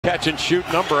Catch and shoot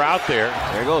number out there.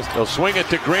 There he goes. They'll swing it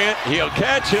to Grant. He'll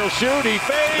catch. He'll shoot. He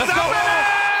fades. Let's go.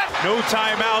 No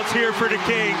timeouts here for the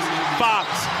Kings. Fox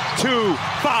to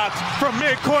Fox from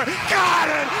midcourt. Got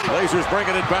it. Blazers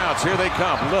bringing it bounce. Here they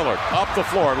come. Lillard up the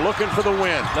floor looking for the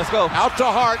win. Let's go. Out to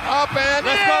Hart. Up and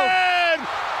let's in. Go.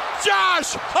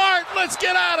 Josh Hart. Let's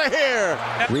get out of here.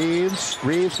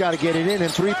 Reeves got to get it in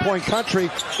three-point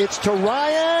country. It's to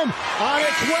Ryan on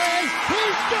its way.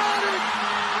 He's got it.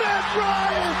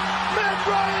 Matt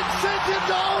Ryan sends it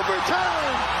to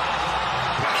overtime.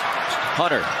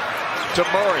 Hunter to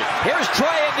Murray. Here's Trey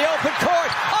in the open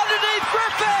court. Underneath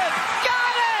Griffin.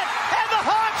 Got it! And the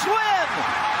Hawks win!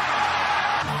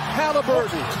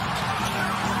 Halliburton.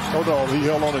 Hold on, he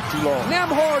held on it too long.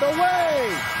 Nembhard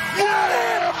away.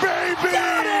 Yeah, baby!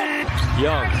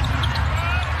 Young.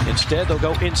 Instead, they'll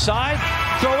go inside.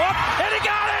 Throw up. And he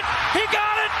got it! He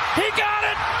got it! He got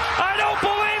it! I don't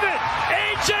believe it!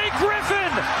 A.J.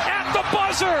 Griffin at the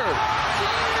buzzer!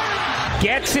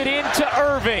 Gets it into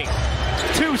Irving.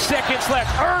 2 seconds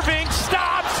left. Irving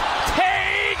stops,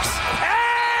 takes,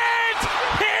 and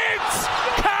hits!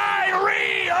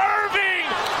 Kyrie Irving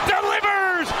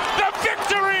delivers the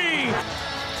victory!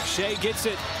 Shea gets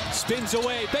it, spins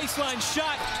away, baseline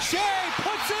shot. Shea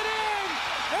puts it in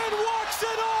and walks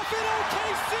it off in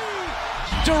OKC.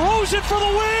 DeRozan for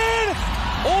the win!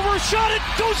 Overshot it,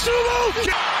 Dosunmu!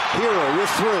 Hero with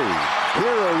 3.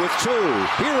 Hero with 2.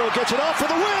 Hero gets it off for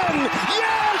the win.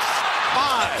 Yes!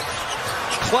 5.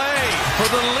 Clay for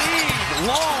the lead.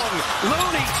 Long.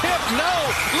 Looney tip. No.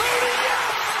 Looney,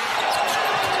 yes!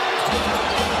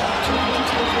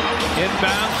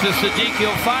 Inbounds to Sadiq,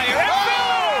 he'll fire.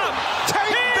 Oh!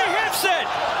 He hits it!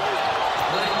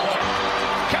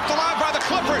 Kept alive by the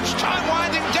Clippers. Time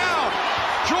winding down.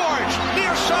 George,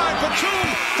 near side, Batum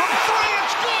from 3.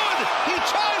 It's good. He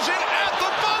ties it at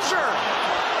the buzzer.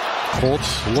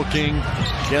 Colts looking,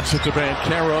 gets it to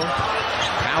Banchero.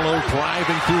 Paolo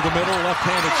driving through the middle,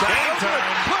 left-handed shot. Game time.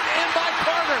 Put in by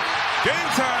Carter. Game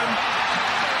time.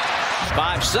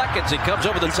 5 seconds, he comes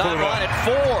over the timeline at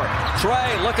 4.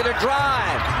 Trey looking to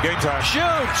drive. Game time.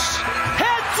 Shoots.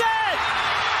 Hits it!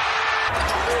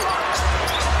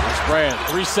 Here's Brad,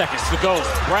 3 seconds to go.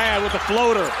 Brad with the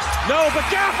floater. No, but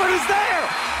Gafford is there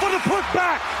for the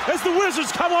putback as the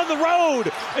Wizards come on the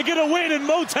road and get a win in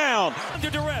Motown. Under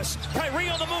duress, Kyrie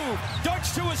on the move,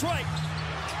 darts to his right,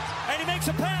 and he makes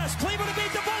a pass. Cleveland to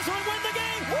beat the buzzer and win the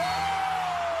game.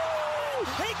 Woo!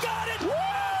 He got it. Woo!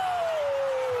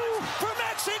 For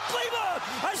Maxi Kleber,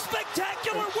 a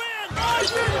spectacular win.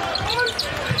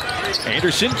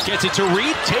 Anderson gets it to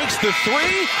Reed, takes the 3.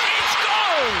 It's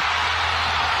goal!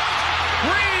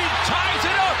 Reed ties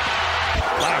it up.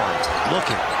 Lowry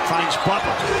looking, finds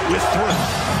Butler with 3.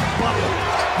 Butler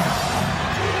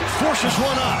forces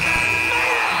one up.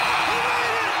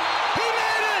 He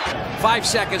made it! 5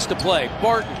 seconds to play.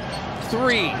 Barton,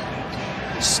 3.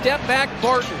 Step back,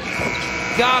 Barton.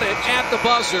 Got it at the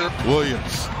buzzer.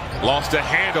 Williams lost a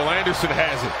handle. Anderson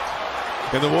has it.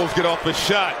 And the Wolves get off the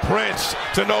shot. Prince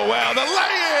to Noel. The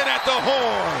lay-in at the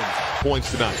horn.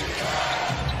 Points tonight.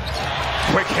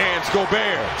 Quick hands,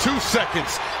 Gobert. 2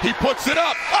 seconds. He puts it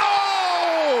up.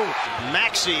 Oh!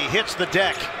 Maxey hits the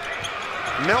deck.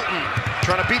 Milton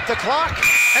trying to beat the clock,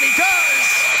 and he does!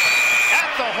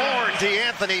 At the horn,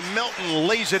 DeAnthony Milton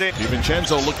lays it in.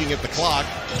 DiVincenzo looking at the clock.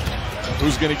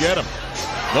 Who's going to get him?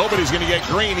 Nobody's going to get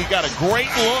Green. He got a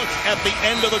great look at the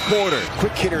end of the quarter.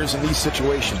 Quick hitters in these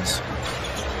situations.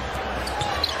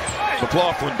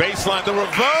 McLaughlin baseline. The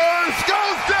reverse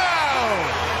goes down!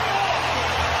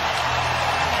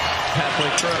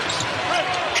 Halfway through.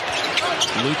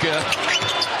 Luka.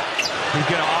 He's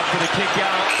going to opt for the kick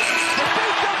out.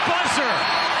 Beat the buzzer.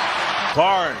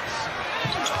 Barnes.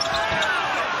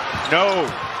 No.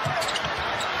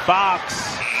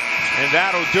 Fox. And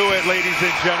that'll do it, ladies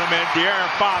and gentlemen.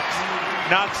 De'Aaron Fox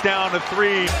knocks down a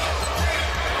 3.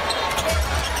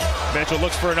 Mitchell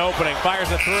looks for an opening,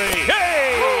 fires a 3.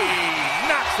 Hey!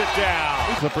 Knocks it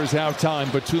down. Clippers have time.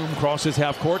 Batum crosses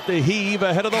half court. The heave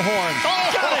ahead of the horn.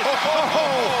 Got it!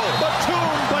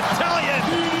 Batum Battalion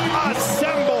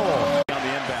assemble! On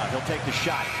the inbound, he'll take the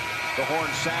shot. The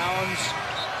horn sounds.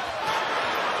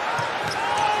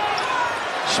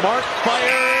 Smart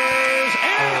fires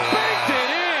and baked it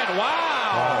in.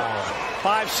 Wow.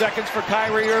 5 seconds for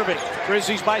Kyrie Irving.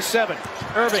 Grizzlies by 7.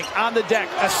 Irving on the deck.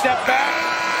 A step back.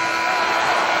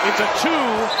 It's a 2,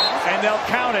 and they'll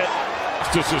count it.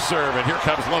 Just a serve, and here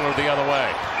comes Lillard the other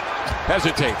way.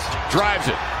 Hesitates, drives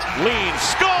it, leans,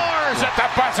 scores! Fires at the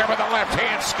buzzer with a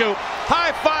left-hand scoop.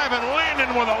 High five and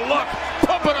Landon with a look.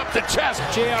 Pumping up the chest.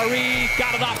 JRE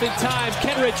got it off in time.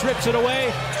 Kenrich rips it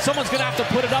away. Someone's going to have to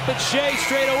put it up at Shea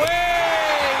straight away.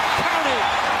 Count it.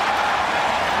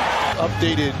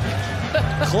 Updated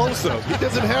close-up. He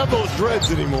doesn't have those dreads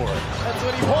anymore. That's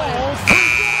what he wants.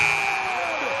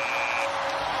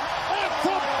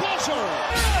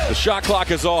 The shot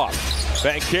clock is off.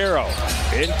 Banchero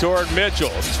in toward Mitchell.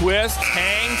 Twist,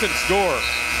 hangs, and scores.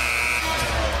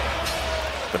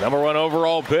 The #1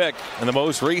 overall pick in the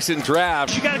most recent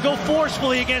draft. You got to go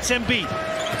forcefully against Embiid.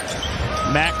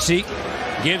 Maxey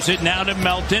gives it now to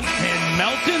Melton. And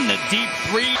Melton, the deep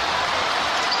three.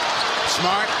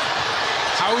 Smart.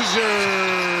 Hauser.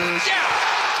 Yeah!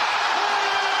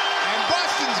 And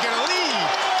Boston's going to lead.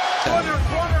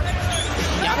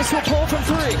 Giannis will pull from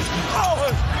three.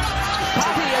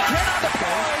 Bobby again on the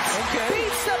boards.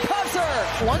 Beats the buzzer.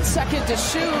 1 second to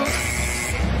shoot.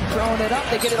 Throwing it up.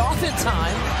 They get it off in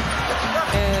time.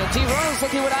 And D. Rose,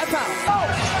 looking what I found.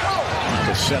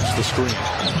 Sets the screen.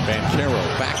 Banchero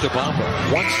back to Bamba.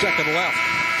 1 second left.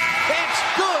 It's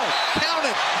good. Count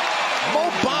it. Mo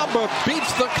Bamba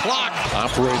beats the clock.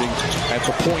 Operating at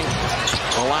the point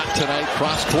a lot tonight.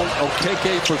 Cross court.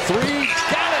 Okeke for three.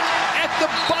 Got it at the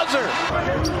buzzer.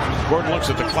 Gordon looks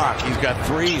at the clock. He's got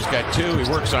 3. He's got 2. He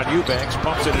works on Eubanks.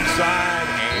 Pumps it inside.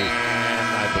 And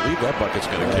I believe that bucket's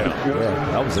going to count.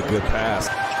 Yeah, that was a good pass.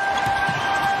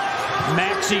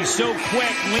 Maxey so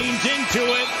quick, leans into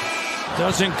it.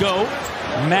 Doesn't go.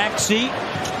 Maxey.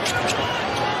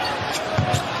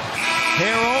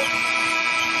 Harrell.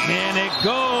 And it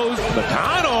goes.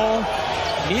 McConnell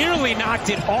nearly knocked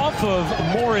it off of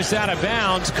Morris out of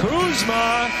bounds.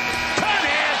 Kuzma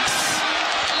connects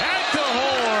at the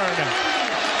horn.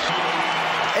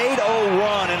 8-0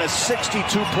 run in a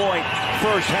 62-point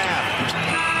first half.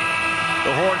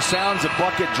 The horn sounds, the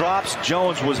bucket drops.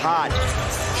 Jones was hot.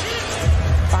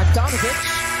 Bogdanovich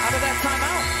out of that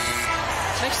timeout.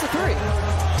 Makes the three.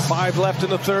 5 left in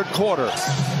the third quarter.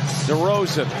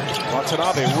 DeRozan.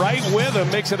 Watanabe right with him.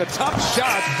 Makes it a tough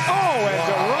shot. Oh, and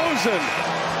DeRozan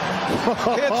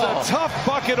hits a tough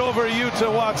bucket over Yuta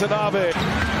Watanabe.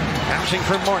 Bouncing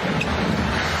from Martin.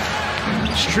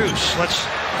 Strus lets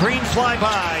Green fly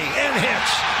by and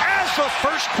hits as the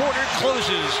first quarter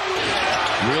closes.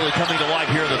 Really coming to life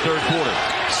here in the third quarter.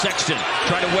 Sexton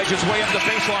trying to wedge his way up the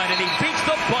baseline, and he beats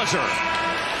the buzzer.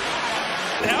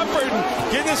 Alfred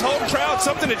getting his home crowd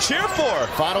something to cheer for.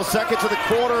 Final seconds of the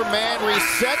quarter, man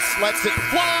resets, lets it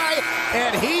fly,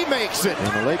 and he makes it.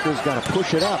 And the Lakers got to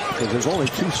push it up because there's only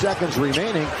 2 seconds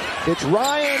remaining. It's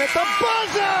Ryan at the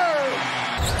buzzer!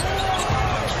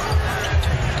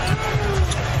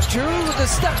 Drew with the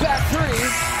step back three.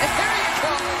 And there you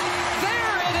go.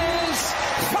 There it is.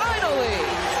 Finally,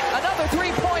 another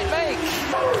 3-point make.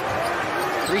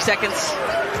 3 seconds.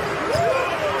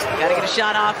 Gotta get a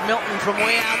shot off. Milton from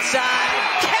way outside.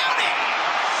 Count it!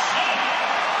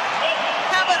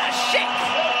 How about a shake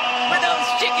for those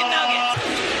chicken nuggets?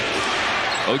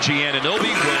 OG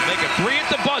Anunoby will make a 3 at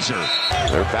the buzzer.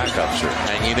 Their backups are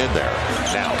hanging in there.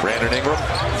 Now Brandon Ingram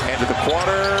into the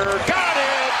corner. Got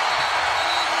it!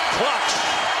 Clutch.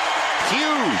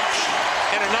 Huge.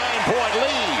 And a 9-point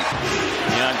lead.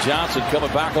 Deion Johnson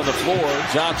coming back on the floor.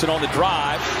 Johnson on the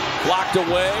drive. Blocked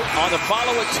away on the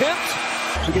follow attempt.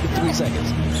 We get it 3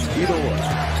 seconds. Either way.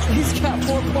 He's got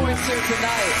 4 points here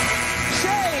tonight.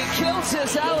 Shea kills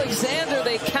his Alexander.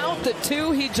 They count the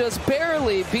 2. He just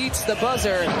barely beats the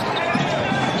buzzer.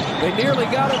 They nearly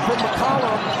got it from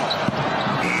McCollum.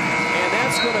 And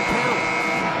that's going to count.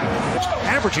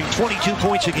 Averaging 22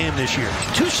 points a game this year.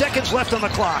 2 seconds left on the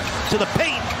clock. To the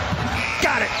paint.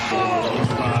 Got it.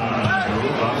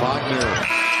 Wagner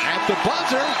at the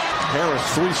buzzer. Harris,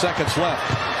 3 seconds left.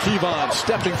 Kevon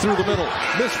stepping through the middle.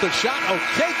 Missed the shot.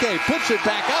 Okeke puts it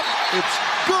back up. It's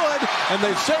good, and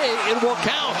they say it will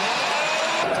count.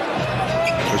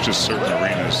 There's just certain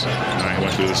arenas, and I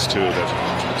went through this too,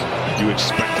 that you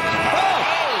expect to come out.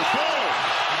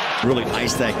 Really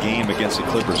iced that game against the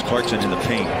Clippers. Clarkson in the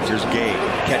paint. Here's Gay.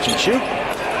 Catch and shoot.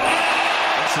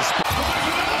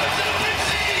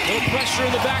 No pressure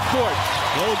in the backcourt.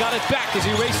 Lowe got it back as he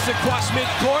races across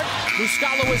midcourt.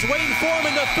 Muscala was waiting for him,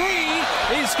 and the 3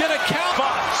 is going to count.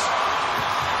 Fox.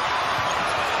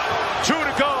 2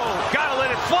 to go. Gotta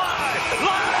let it fly.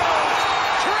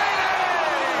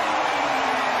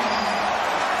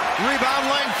 Rebound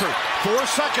Langford. 4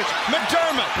 seconds.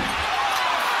 McDermott.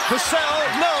 Cassell.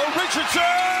 No. Richardson.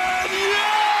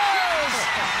 Yes!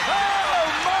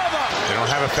 Oh, mama! They don't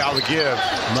have a foul to give.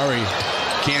 Murray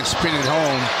can't spin it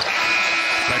home.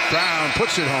 But Brown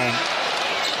puts it home.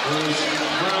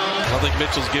 I think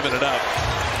Mitchell's giving it up.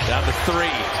 Down to 3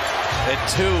 and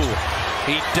 2.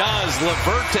 He does.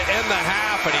 LeVert to end the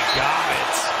half, and he got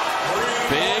it.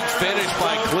 Big finish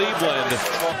by Cleveland.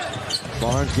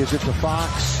 Barnes gives it to Fox.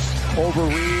 Over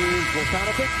Reeves. Will count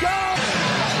a big go.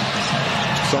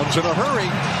 Suns in a hurry.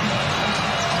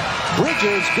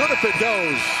 Bridges, good if it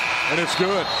goes. And it's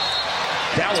good.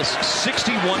 Dallas 61%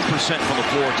 from the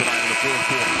floor tonight in the fourth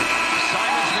quarter.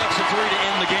 Simons makes a 3 to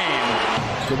end the game.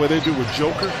 The way they do with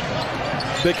Joker,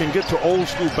 they can get to old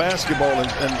school basketball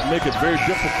and make it very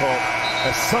difficult.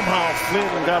 And somehow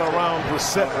Flynn got around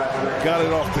Brissett, got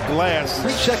it off the glass.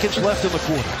 3 seconds left in the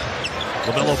quarter.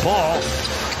 LaMelo Ball,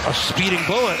 a speeding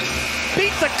bullet,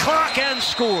 beat the clock and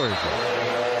scored.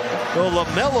 The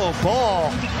LaMelo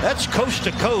Ball, that's coast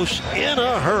to coast in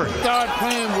a hurry. Start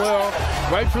playing well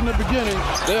right from the beginning.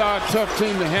 They are a tough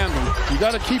team to handle. You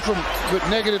got to keep them with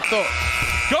negative thoughts.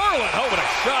 Garland, oh, what a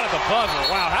shot at the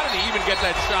buzzer. Wow, how did he even get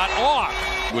that shot off?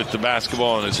 With the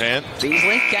basketball in his hand.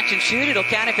 Beasley, catch and shoot. It'll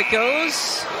count if it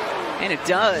goes. And it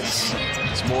does.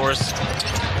 It's Morris.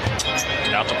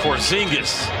 Out to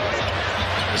Porzingis.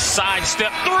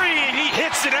 Sidestep 3, and he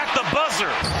hits it at the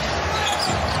buzzer.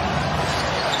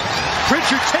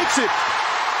 Pritchard takes it.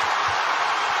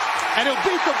 And he'll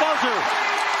beat the buzzer.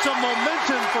 Some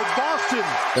momentum for Boston.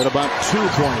 At about 2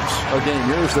 points a game.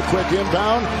 Here's the quick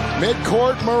inbound.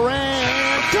 Midcourt, Morant.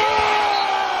 Good!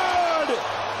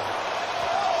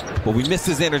 But we missed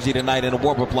his energy tonight in the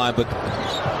warm-up line, but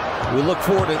we look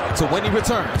forward to when he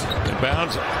returns.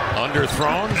 Inbounds,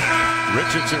 underthrown.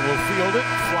 Richardson will field it,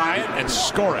 fly it, and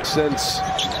score it. Since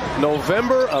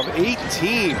November of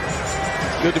 18.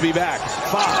 Good to be back.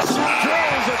 Fox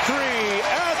throws a 3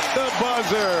 at the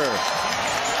buzzer.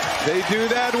 They do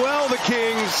that well, the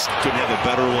Kings. Couldn't have a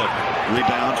better look.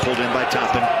 Rebound pulled in by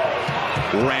Toppin.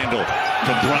 Randall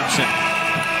to Brunson.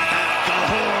 The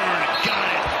horn, got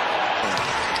it.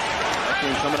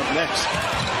 Coming up next.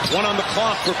 1 on the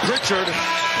clock for Pritchard.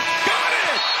 Got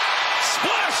it!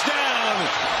 Splashdown!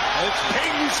 It's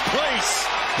Peyton's Place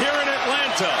here in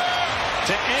Atlanta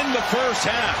to end the first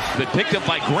half. Been picked up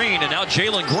by Green, and now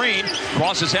Jalen Green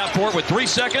crosses half court with 3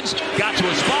 seconds. Got to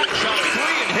a spot, shot a 3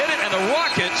 and hit it, and the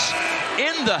Rockets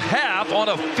in the half on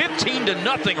a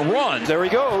 15-0 run. There he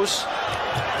goes.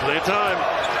 Play time.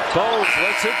 Bones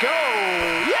lets it go.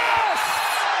 Yes!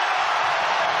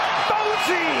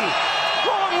 Bonesy!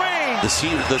 Long range.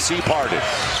 The sea parted.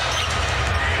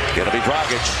 Gonna be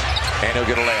Dragic, and he'll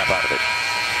get a layup out of it.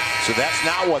 So that's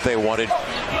not what they wanted.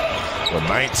 With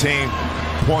 19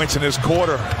 points in this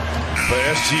quarter for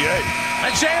SGA.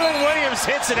 And Jalen Williams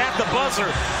hits it at the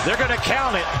buzzer. They're going to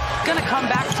count it. Gonna come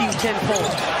back to you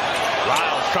tenfold.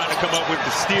 Lyles trying to come up with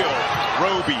the steal.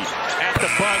 Roby at the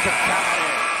buzzer.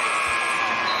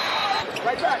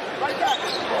 Right back.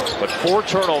 But 4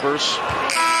 turnovers.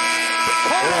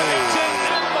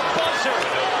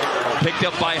 Picked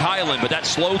up by Highland, but that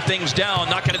slowed things down.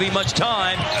 Not going to be much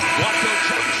time. Vlatko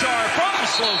Čančar from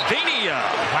Slovenia.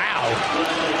 Wow.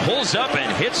 Pulls up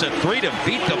and hits a 3 to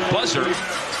beat the buzzer.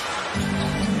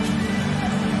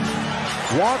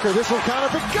 Walker, this will count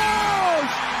if it goes!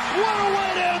 What a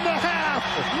way to end the half!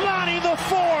 Lonnie the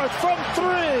 4th from 3.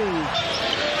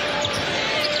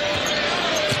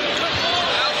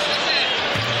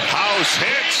 House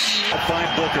hits. Find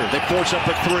Booker. They force up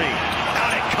a 3.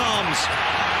 Out it comes.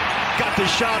 Got the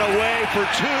shot away for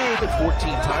 2.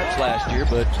 14 times last year,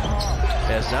 but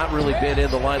has not really been in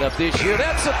the lineup this year.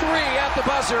 That's a 3 at the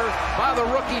buzzer by the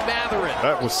rookie Mathurin.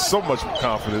 That was so much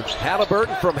confidence.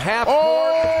 Halliburton from half court.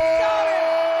 Oh,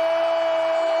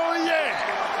 yeah!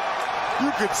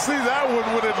 You could see that one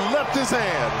when it left his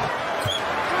hand.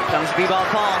 Comes B-ball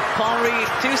Paul. Paul Reed,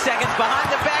 2 seconds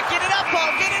behind the back. Get it up, Paul.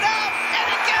 Get it up. And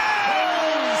it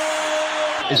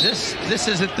goes! This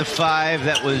isn't the 5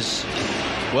 that was...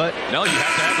 What? No, you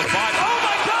have to have the 5. Oh,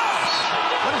 my gosh!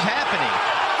 What is happening?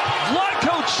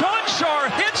 Vlatko Čančar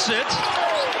hits it.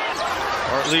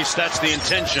 Or at least that's the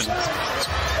intention.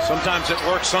 Sometimes it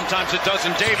works, sometimes it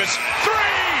doesn't. Davis, 3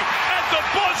 at the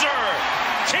buzzer.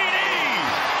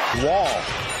 TD. Wall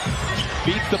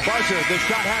beat the buzzer. The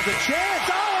shot has a chance.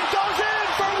 Oh, it goes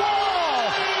in for Wall.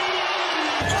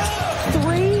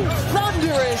 3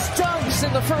 thunderous dunks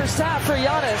in the first half for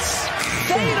Giannis.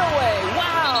 Fade away.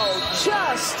 Wow.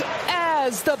 Just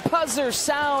as the buzzer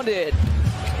sounded.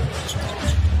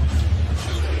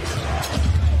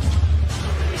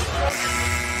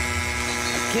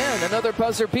 Again, another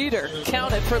buzzer beater.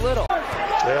 Count it for Little.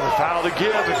 They have a foul to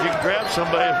give if you can grab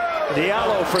somebody.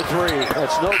 Diallo for 3.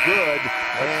 That's no good.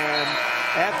 And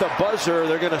at the buzzer,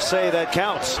 they're going to say that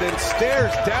counts. Then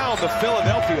stares down the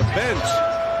Philadelphia bench.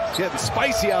 It's getting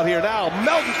spicy out here now.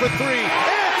 Melton for 3.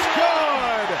 It's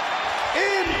good!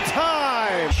 In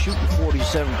time! game. Shooting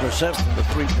 47% from the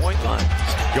three-point line.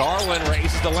 Garland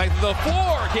raises the length of the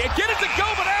floor. Can't get it to go,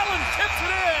 but Allen tips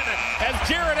it in as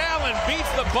Jared Allen beats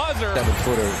the buzzer.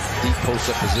 7-footer, deep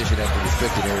post-up position at the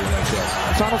restricted area like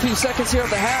that. Final few seconds here of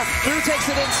the half. Drew takes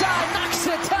it inside, knocks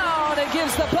it down, and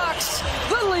gives the Bucks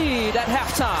the lead at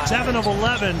halftime. 7 of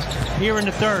 11 here in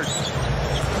the third.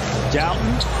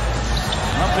 Dalton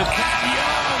up at Young.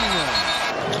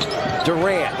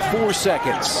 Durant, 4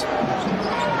 seconds.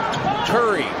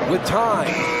 Curry with time.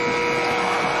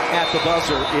 At the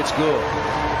buzzer, it's good.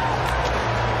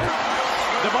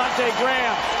 Devontae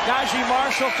Graham, Najee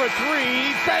Marshall for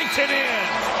 3, banks it in.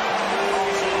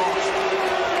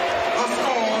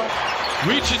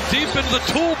 Reaching deep into the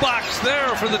toolbox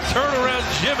there for the turnaround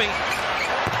Jimmy.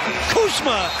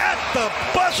 Kuzma at the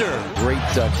buzzer. Great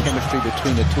chemistry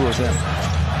between the two of them.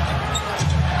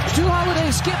 Drew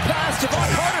Holiday skip pass. Javon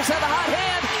Carter's had a hot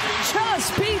hand.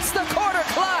 Just beats the quarter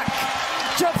clock.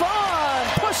 Javon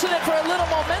pushing it for a little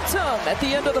momentum at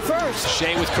the end of the first.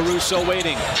 Shea with Caruso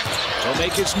waiting. He'll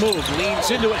make his move.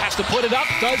 Leans into it. Has to put it up.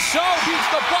 Does so. Beats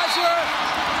the buzzer.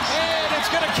 And it's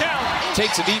going to count.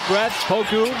 Takes a deep breath.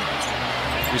 Poku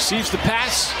receives the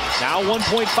pass. Now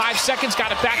 1.5 seconds.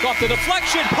 Got it back off the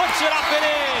deflection. Puts it up and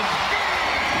in.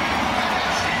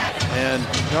 And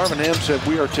Darvin Ham said,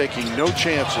 we are taking no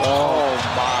chances. Oh,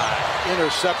 my.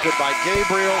 Intercepted by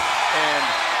Gabriel, and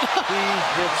he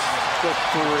hits the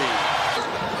three.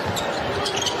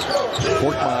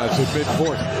 Korkmaz at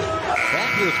midcourt.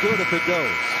 That is good if it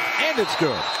goes. And it's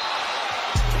good.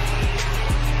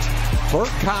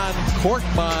 Furkan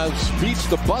Korkmaz beats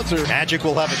the buzzer. Magic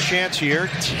will have a chance here.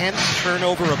 10th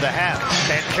turnover of the half.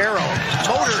 Banchero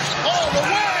motors all the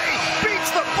way. Beats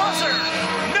the buzzer.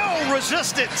 No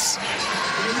resistance.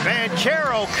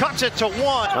 Banchero cuts it to 1.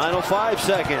 Final 5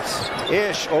 seconds.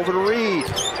 Ish over to Reed.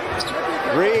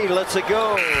 Reed lets it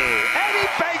go. And he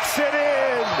banks it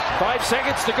in. 5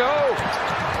 seconds to go.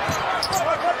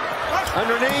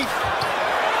 Underneath.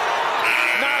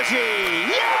 Najee.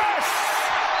 Yes!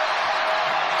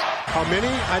 How many?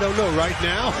 I don't know right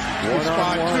now. It's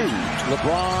 5-2.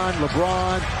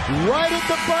 LeBron. Right at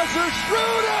the buzzer.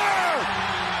 Schroeder!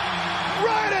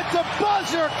 Right at the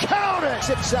buzzer. Count it.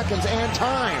 6 seconds and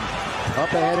time.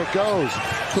 Up ahead it goes.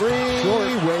 3.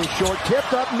 Way short.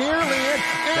 Tipped up nearly in.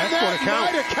 And that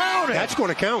might have counted. That's going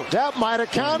to count. That might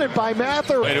have counted by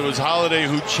Mather. And it was Holiday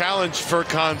who challenged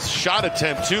Furkan's shot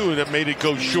attempt, too, that made it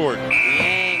go short.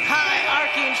 Niang, high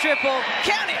arcing triple.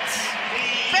 Count it.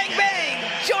 Bang, bang.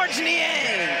 George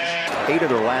Niang. 8 of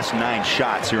their last 9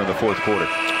 shots here in the fourth quarter.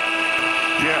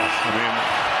 Yeah, I mean,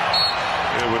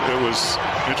 it was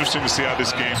interesting to see how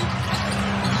this game.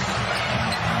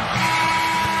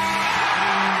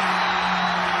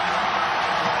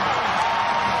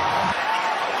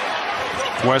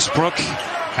 Westbrook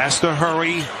has to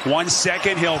hurry. 1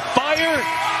 second, he'll fire.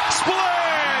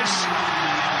 Splash!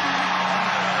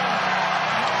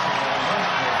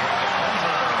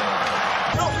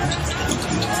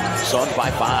 Suns by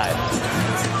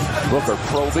 5. Booker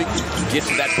probing. Gets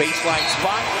to that baseline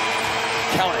spot.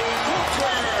 Count it.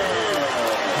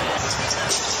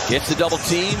 Gets the double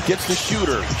team. Gets the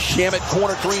shooter. Shamet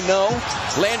corner 3, no.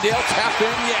 Landale tapped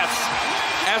in, yes.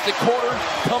 As the quarter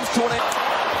comes to an end.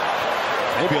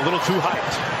 Maybe a little too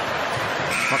hyped.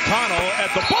 McConnell at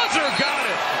the buzzer, got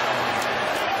it.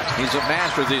 He's a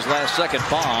master of these last second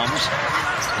bombs.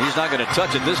 He's not going to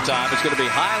touch it this time. It's going to be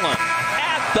Highland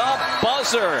at the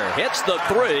buzzer. Hits the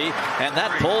 3, and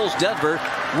that pulls Denver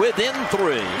within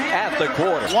 3 at the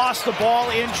quarter. Lost the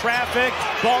ball in traffic.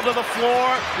 Ball to the floor.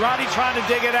 Ronnie trying to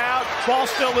dig it out. Ball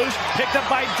still loose. Picked up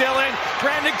by Dillon.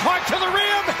 Brandon Clark to the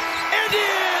rim. And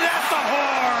in at the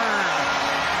horn.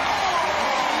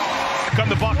 Come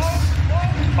the Bucks.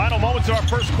 Final moments of our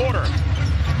first quarter.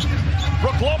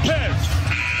 Brook Lopez.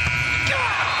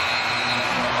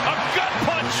 A gut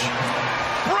punch.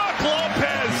 Brook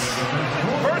Lopez.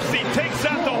 First he takes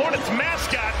out the Hornets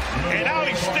mascot, and now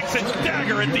he sticks a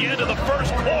dagger at the end of the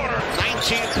first quarter.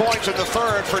 19 points in the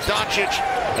third for Doncic.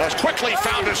 Has quickly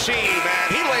found a seam,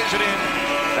 and he lays it in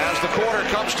as the quarter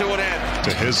comes to an end.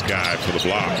 To his guy for the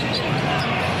block.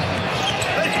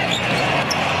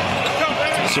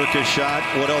 Circus shot.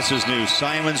 What else is new?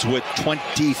 Simons with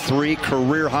 23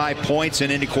 career-high points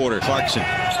in any quarter. Clarkson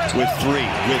with 3,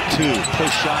 with 2.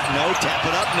 Push shot, no. Tap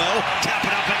it up, no. Tap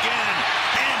it up again.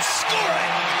 And score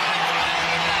it!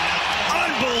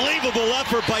 Unbelievable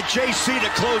effort by JC to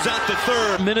close out the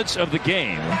third. Minutes of the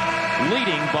game,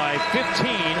 leading by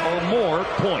 15 or more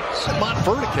points.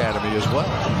 Montverde Academy as well.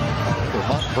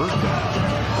 Montverde.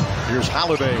 Here's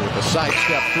Holiday with the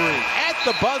sidestep 3. At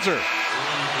the buzzer.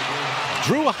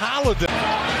 Drew Holiday.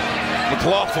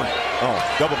 McLaughlin Oh,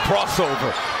 double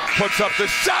crossover. Puts up the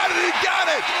shot and he got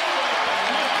it.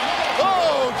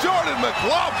 Oh, Jordan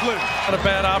McLaughlin. Not a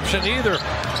bad option either.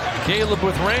 Caleb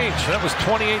with range. That was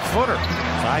 28-footer.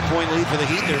 5-point lead for the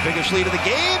Heat, their biggest lead of the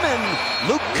game, and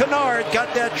Luke Kennard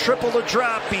got that triple to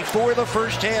drop before the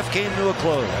first half came to a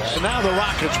close. So now the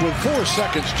Rockets with 4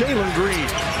 seconds. Jalen Green.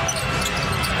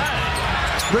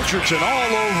 Richardson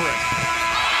all over it.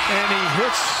 And he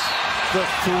hits the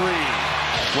 3.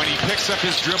 When he picks up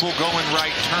his dribble going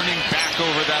right, turning back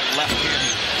over that left-hand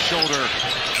shoulder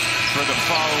for the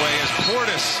fall-away as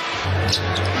Portis.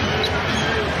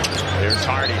 There's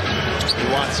Hardy. He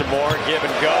wants some more. Give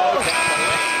and go.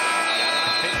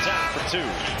 Pins out for 2.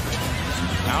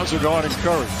 How's it going in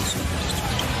Curry?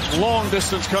 Long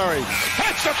distance Curry.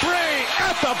 Hits the 3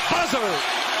 at the buzzer.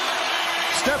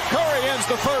 Steph Curry ends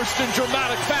the first in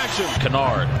dramatic fashion.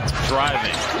 Kennard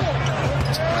driving.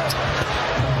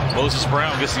 Moses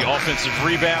Brown gets the offensive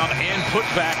rebound and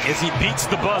putback as he beats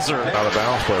the buzzer. Out of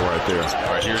bounds play right there.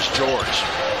 All right, here's George.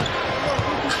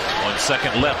 1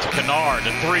 second left to Kennard.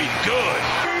 The 3, good.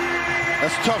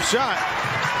 That's a tough shot,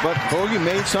 but Bogey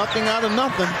made something out of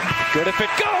nothing. Good if it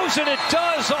goes, and it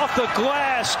does off the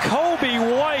glass. Kobe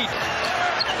White.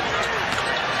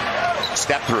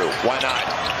 Step through. Why not?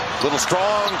 Little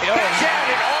strong.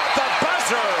 Backhand off the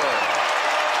buzzer.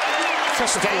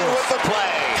 Staying with the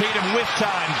play. Tatum with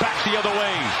time. Back the other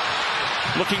way.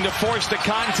 Looking to force the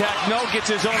contact. No, gets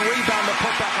his own rebound. The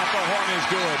putback at the horn is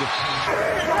good.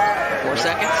 4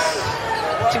 seconds.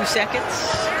 2 seconds.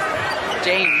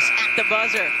 James at the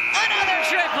buzzer. Another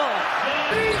triple.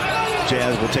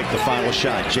 Jazz will take the final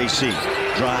shot. JC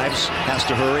drives, has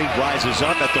to hurry, rises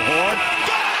up at the horn.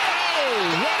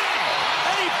 Oh, wow!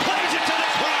 And he plays it to the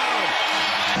crowd.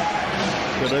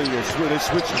 So there you go. They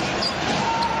switch.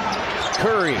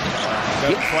 Curry.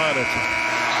 Got to fly at you.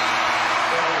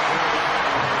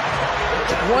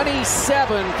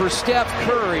 27 for Steph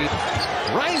Curry.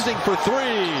 Rising for 3.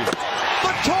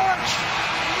 The torch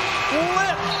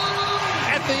lit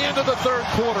at the end of the third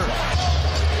quarter.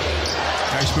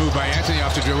 Nice move by Anthony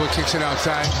off the dribble, kicks it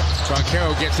outside.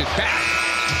 Banchero gets it back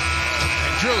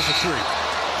and drills a 3.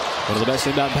 One of the best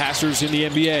inbound passers in the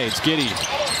NBA. It's Giddey.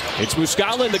 It's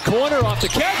Muscala in the corner off the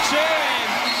catch and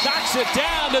knocks it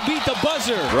down to beat the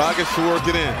buzzer. Dragic to work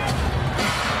it in.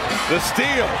 The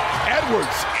steal.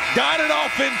 Edwards got it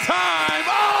off in time.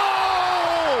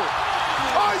 Oh!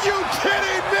 Are you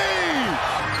kidding me?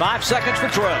 5 seconds for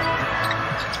Troy.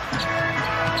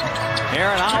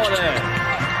 Aaron Holiday.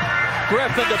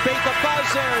 Griffin to beat the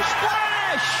buzzer.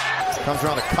 Splash! Comes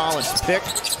around to Collins' pick.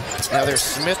 Now there's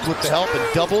Smith with the help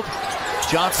and doubled.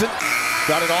 Johnson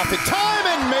got it off in time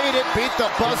and made it. Beat the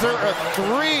buzzer. A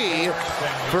 3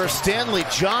 for Stanley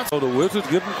Johnson. Oh, the Wizards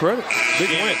give him credit. Big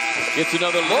win. Gets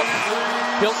another look.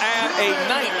 He'll add a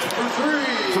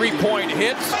 9th 3-point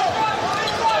hit.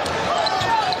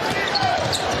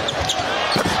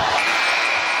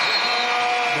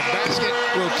 The basket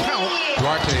will count.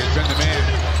 Duarte has been the man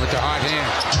with the hot hand.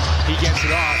 He gets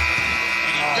it off,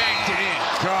 and he banked it in.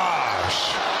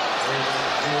 Gosh.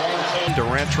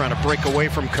 Durant trying to break away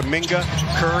from Kuminga.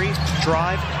 Curry,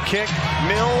 drive, kick,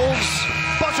 Mills,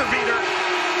 buzzer beater.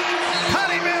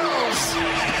 Patty Mills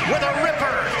with a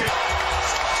ripper.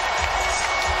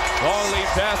 Long lead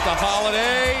pass to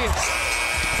Holiday.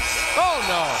 Oh,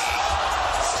 no.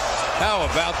 How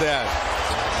about that?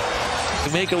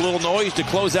 Make a little noise to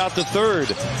close out the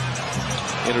third.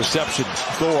 Interception.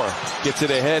 Thor gets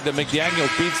it ahead to McDaniel.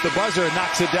 Beats the buzzer and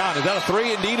knocks it down. Is that a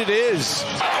 3? Indeed it is.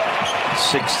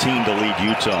 16 to lead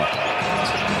Utah.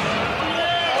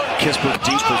 Kispert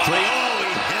deep for 3. Oh,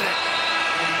 he hit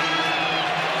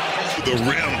it. The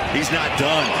rim. He's not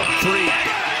done. 3.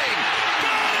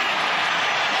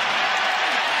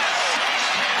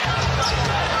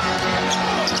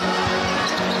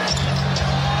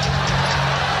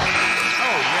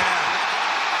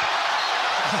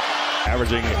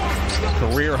 Averaging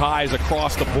career highs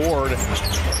across the board.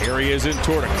 Here he is in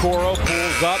toward Okoro.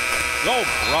 Pulls up. Oh,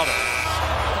 brother.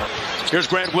 Here's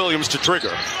Grant Williams to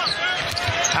trigger.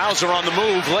 Hauser on the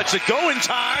move, lets it go in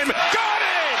time. Got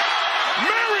it!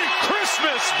 Merry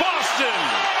Christmas, Boston!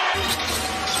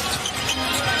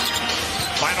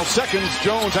 Final seconds.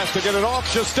 Jones has to get it off.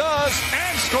 Just does.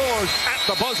 And scores at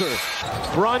the buzzer.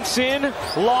 Brunson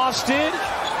lost it.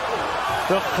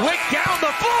 The flick down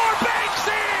the floor, banks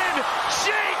in!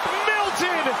 Shake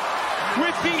Milton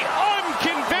with the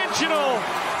unconventional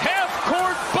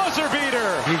half-court buzzer beater.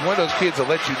 He's one of those kids that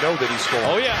let you know that he's scoring.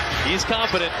 Oh, yeah. He's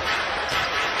confident.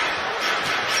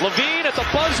 Levine at the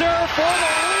buzzer for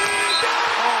the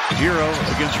lead. Hero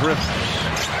against Rip.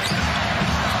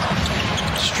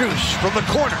 Strus from the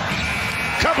corner.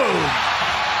 Kaboom!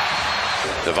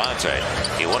 Devontae,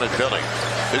 he wanted Billy.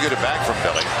 He'll get it back from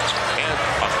Billy. And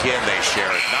again, they share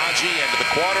it. Najee into the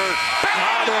corner.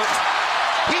 Bang!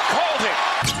 He called it.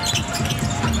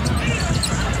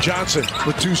 Johnson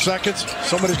with 2 seconds.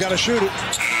 Somebody's got to shoot it.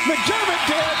 McDermott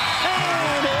did,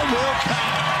 and it will count.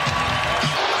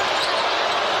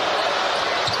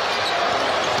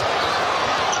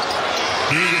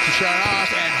 He gets the shot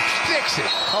off and sticks it.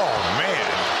 Oh, man.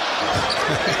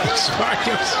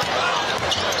 Sparkles.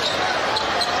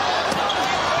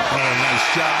 Oh, nice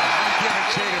job. I'm giving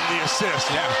Tatum the assist.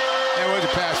 Yeah, that was a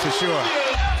pass for sure.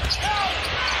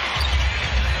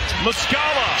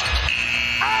 Muscala.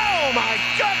 Oh, my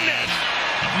goodness.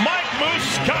 Mike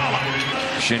Muscala.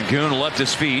 Şengün left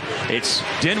his feet. It's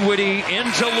Dinwiddie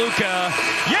into Luka.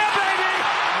 Yeah, baby!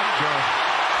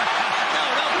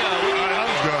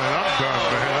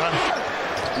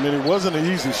 I mean, it wasn't an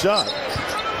easy shot.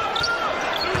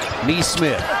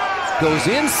 Neesmith goes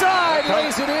inside,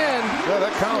 lays it in. Yeah,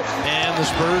 that counts. And the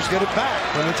Spurs get it back.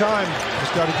 Anytime.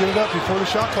 Just got to get it up before the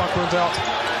shot clock runs out.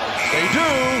 They do.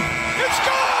 It's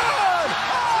good!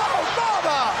 Oh,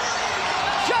 mama!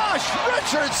 Josh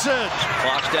Richardson!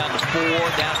 Clock's down to 4,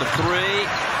 down to 3.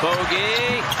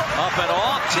 Bogey, up and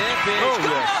off. Tip is good,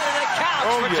 and it counts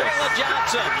for Jalen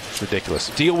Johnson.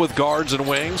 Ridiculous. Deal with guards and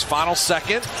wings. Final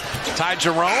second. Ty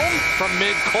Jerome from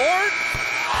midcourt.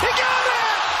 He got it!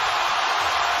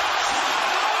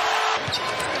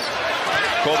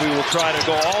 Kobe will try to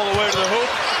go all the way to the hoop.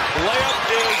 Layup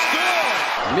is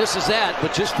good. Misses that,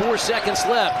 but just 4 seconds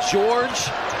left. George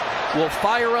will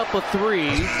fire up a 3.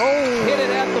 Hit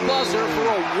it at the buzzer for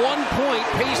a 1-point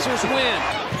Pacers win.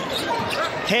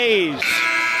 Hayes.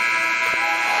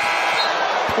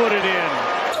 Put it in.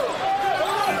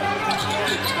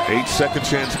 8 second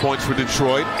chance points for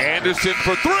Detroit. Anderson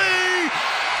for 3.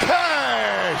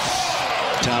 Cash.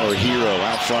 Tyler Hero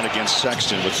out front against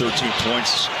Sexton with 13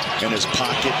 points in his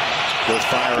pocket. They'll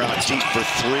fire out deep for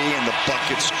 3, and the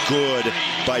bucket's good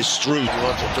by Struth. He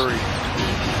wants a 3.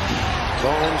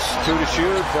 Bones, 2 to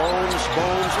shoot. Bones.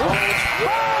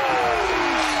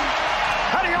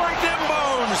 How do you like them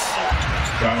bones?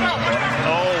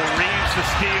 Oh, Reeves the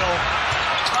steal.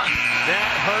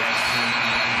 That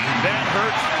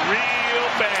hurts real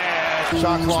bad.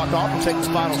 Shot clock off. We'll take the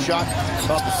final shot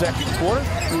of the second quarter.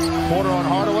 Porter on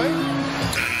Hardaway.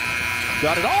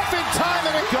 Got it off in time,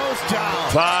 and it goes down.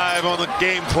 5 on the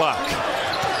game clock.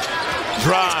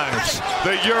 Drives.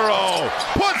 The Euro.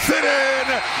 Puts it in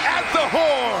at the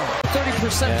horn.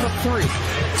 30% from 3.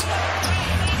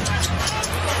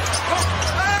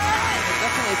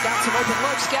 Definitely got some open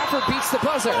looks. Gafford beats the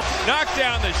buzzer. Knocked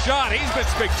down the shot. He's been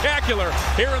spectacular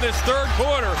here in this third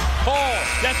quarter. Paul,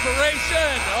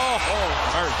 desperation. Oh,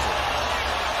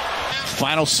 mercy.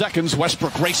 Final seconds.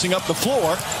 Westbrook racing up the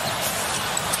floor.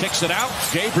 Kicks it out.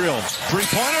 Gabriel.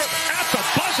 3-pointer at the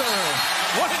buzzer.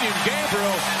 William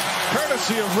Gabriel.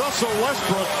 Courtesy of Russell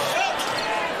Westbrook.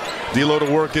 D'Lo to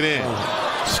work it in.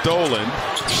 Stolen.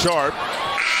 Sharp.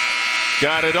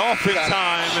 Got it off in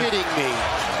time. Kidding me.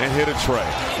 And hit a tray.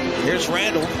 Here's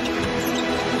Randall.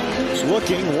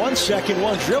 Looking. 1 second.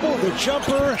 1 dribble. The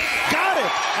jumper. Got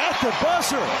it at the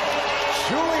buzzer.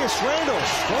 Julius Randall.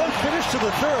 Strong finish to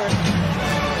the third.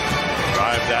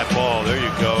 Drive that ball. There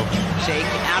you go. Shake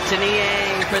out to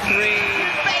Niang for 3.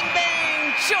 Bang,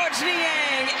 bang! George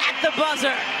Niang at the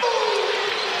buzzer.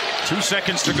 2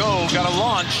 seconds to go. Got to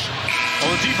launch.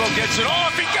 Oladipo gets it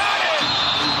off. He got it!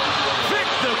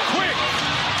 Victor Quick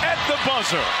at the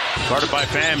buzzer. Guarded by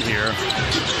Bam here.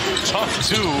 Tough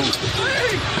 2.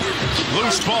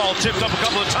 Loose ball tipped up a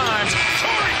couple of times.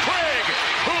 Torrey Craig.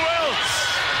 Who else?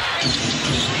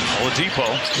 Oladipo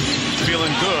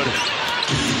feeling good.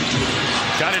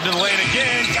 Got into the lane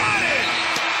again. Got it!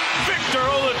 Victor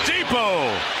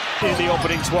Oladipo. In the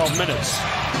opening 12 minutes.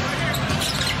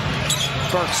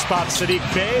 Burke spots Sadiq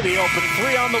Bey. The open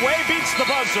 3 on the way. Beats the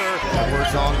buzzer.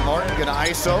 Edwards on Martin. Gonna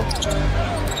ISO.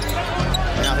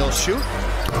 Now he'll shoot.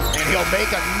 And he'll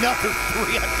make another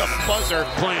 3 at the buzzer.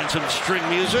 Playing some string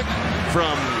music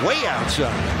from way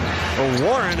outside.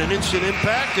 Warren, an instant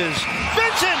impact as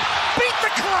Vincent beat the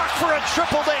clock for a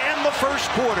triple to end the first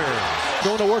quarter.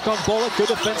 Going to work on Bullock, good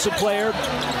defensive player.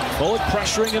 Bullock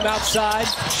pressuring him outside.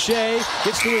 Shea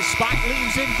gets to his spot,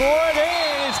 leans in for it,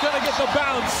 and he's going to get the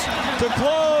bounce to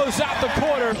close out the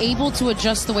quarter. Able to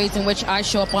adjust the ways in which I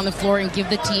show up on the floor and give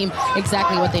the team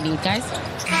exactly what they need, guys.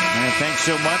 And thanks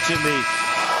so much. In the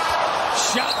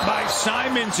shot by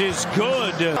Simons is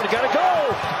good. You got to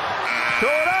go. Throw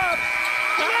it up.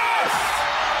 Yes!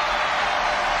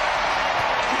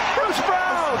 Bruce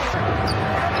Brown.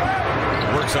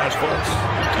 Works on his folks.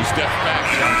 He steps back.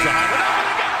 Jumps high.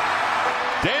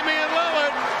 Damian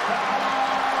Lillard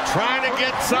trying to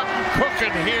get something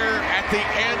cooking here at the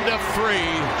end of 3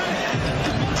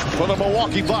 for the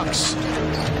Milwaukee Bucks.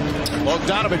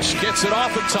 Bogdanovich gets it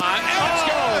off in time. And it's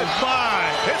good.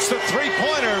 Hits the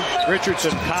three-pointer.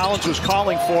 Richardson. Collins was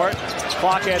calling for it.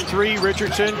 Clock at 3.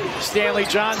 Richardson. Stanley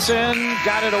Johnson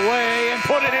got it away and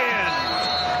put it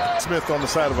in. Smith on the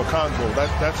side of a Congo.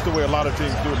 That's the way a lot of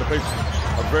teams do it. The Pacers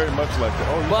are very much like that.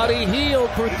 Oh, Buddy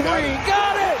Hield for 3.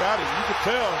 Got it. Got it. You can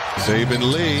tell. Saban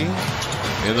Lee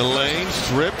in the lane,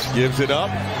 stripped, gives it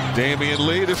up. Damian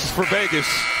Lee, this is for Vegas.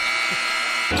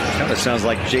 Kind of sounds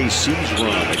like JC's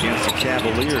run against the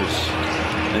Cavaliers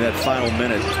in that final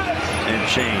minute and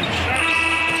change.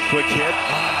 Quick hit.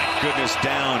 Oh, my goodness,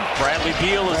 down. Bradley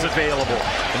Beal is available.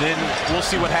 And then we'll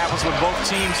see what happens when both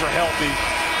teams are healthy.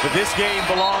 But this game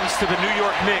belongs to the New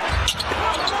York Knicks.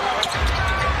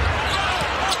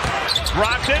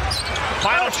 Brogdon,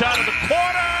 final shot of the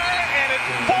quarter, and it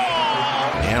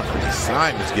falls. Anthony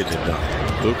Simons getting it done.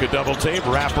 Luka double tape,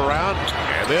 wrap around,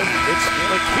 and then it's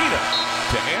Nikita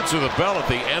to answer the bell at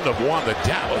the end of 1, the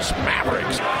Dallas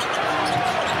Mavericks.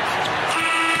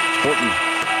 Horton.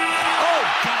 Oh,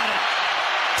 got it.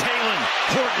 Taylor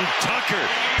Horton Tucker.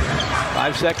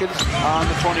 5 seconds on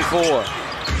the 24.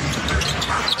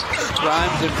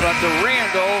 Grimes in front of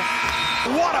Randall.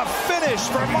 What a finish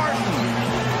for Martin.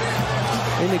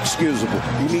 Inexcusable.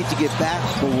 You need to get back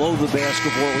below the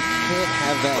basketball. You can't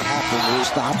have that happen. They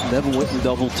stopped, never went in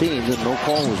double teams, and no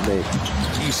call was made.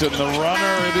 Eason, the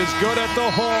runner. It is good at the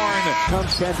horn.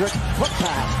 Comes Kendrick. Foot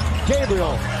pass.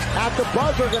 Gabriel at the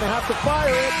buzzer. Going to have to fire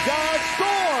it. God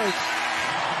scores.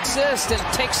 Assist and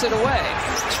takes it away.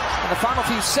 In the final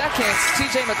few seconds,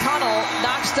 TJ McConnell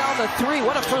knocks down the 3.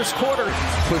 What a first quarter.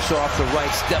 Push off the right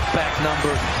step back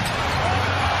number.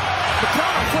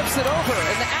 McConnell flips it over,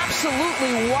 an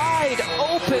absolutely wide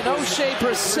open O'Shea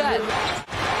Brissett.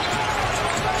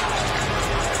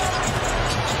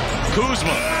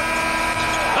 Kuzma.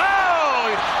 Oh,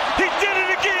 he did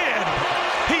it again.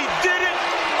 He did it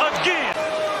again.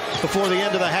 Before the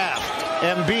end of the half,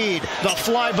 Embiid, the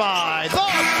flyby, the 3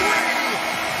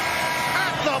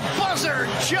 at the buzzer,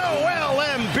 Joel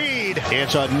Embiid.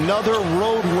 It's another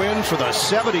road win for the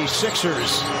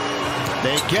 76ers.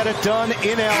 They get it done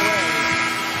in L.A.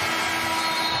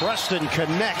 Preston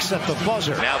connects at the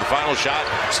buzzer. Now the final shot,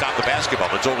 stop the basketball.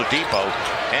 It's Oladipo,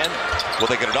 and will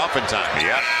they get it off in time?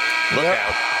 Yep. Look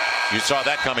out. You saw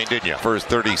that coming, didn't you? First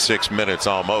 36 minutes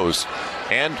almost.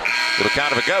 And with the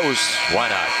count of it goes, why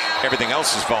not? Everything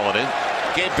else is falling in.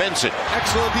 Gabe Vincent.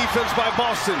 Excellent defense by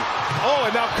Boston. Oh,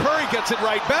 and now Curry gets it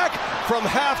right back from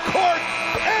half court.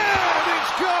 And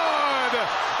it's good!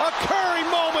 A Curry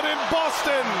moment in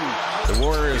Boston. The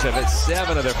Warriors have hit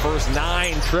 7 of their first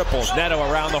 9 triples. Neto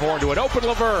around the horn to an open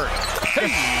LeVert.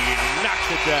 He knocks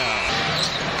it down.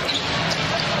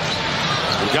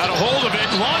 He got a hold of it,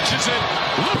 launches it.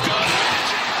 Luka.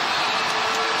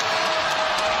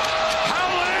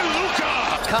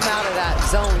 Hallelujah. Come out of that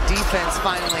zone defense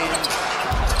finally.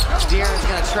 De'Aaron's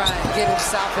going to try and get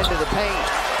himself into the paint.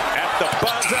 At the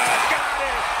buzzer, got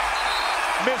it!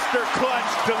 Mr.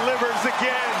 Clutch delivers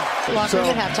again. Locker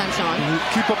room at halftime, Sean.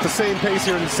 Keep up the same pace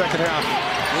here in the second half.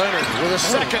 Leonard with a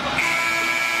second.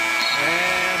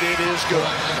 And it is good.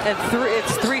 And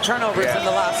it's 3 turnovers in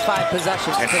the last 5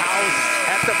 possessions. And House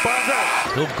at the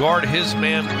buzzer. He'll guard his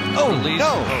man. Oh,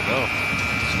 no. Oh, no.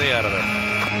 Stay out of there.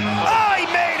 Oh, he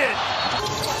made it!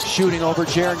 Shooting over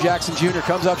Jaren Jackson Jr.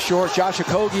 comes up short. Josh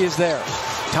Okogie is there.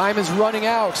 Time is running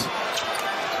out.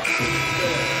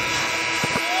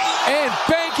 And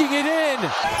banking it in.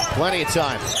 Plenty of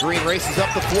time. Green races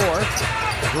up the floor.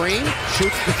 Green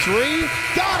shoots the 3.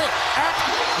 Got it at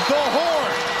the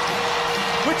horn,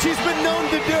 which he's been known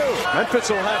to do. Memphis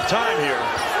will have time here.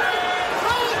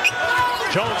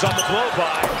 Jones on the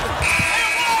blow-by.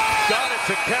 Got it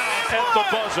to count at the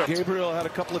buzzer. Gabriel had a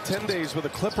couple of 10 days with the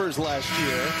Clippers last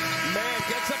year. Man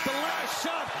gets up the last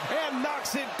shot and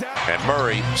knocks it down. And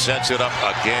Murray sets it up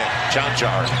again.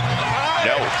 Chanchar.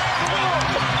 No.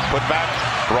 Put back.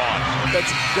 Braun.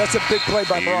 That's a big play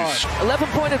by Braun.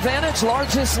 11-point advantage,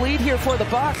 largest lead here for the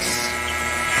Bucks.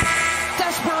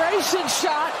 Desperation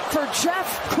shot for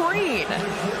Jeff Green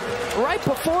right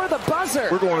before the buzzer.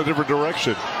 We're going a different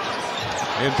direction.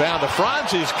 Inbound to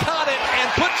Franz, he's caught it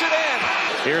and puts it in.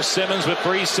 Here's Simmons with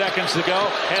 3 seconds to go.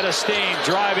 Head of steam,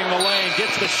 driving the lane,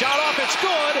 gets the shot off, it's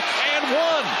good, and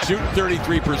 1. Shooting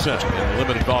 33% in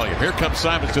limited volume. Here comes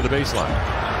Simons to the baseline.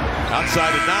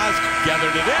 Outside of Nas,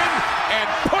 gathered it in, and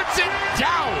puts it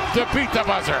down to beat the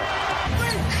buzzer.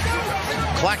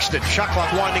 Claxton, shot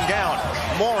clock winding down.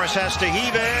 Morris has to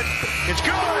heave it. It's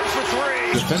good for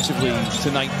three. Defensively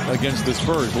tonight against the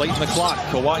Spurs. Late in the clock.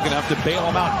 Kawhi going to have to bail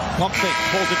him out. Pump fake.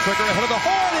 Pulls the trigger ahead of the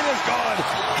horn. It is good.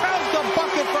 Count the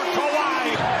bucket for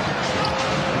Kawhi.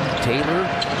 Taylor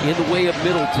in the way of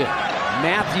Middleton.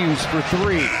 Matthews for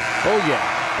three. Oh, yeah.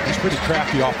 He's pretty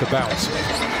crafty off the bounce.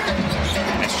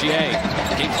 SGA,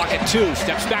 game clock at 2.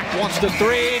 Steps back, wants the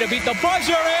three to beat the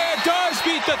buzzer. It does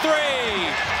beat the three.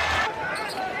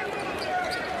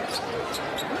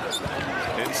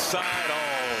 Inside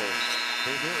all.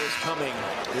 They knew it was coming.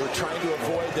 They were trying to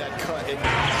avoid that cut.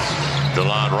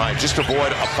 DeLon Wright, just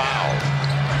avoid a foul.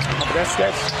 That's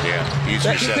yeah.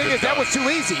 Easier the thing is, that was too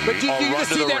easy. But you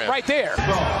just see that right there.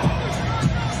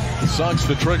 Suggs,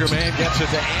 the trigger man, gets it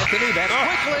to Anthony. That's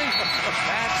quickly.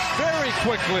 That's very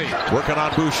quickly. Working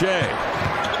on Boucher.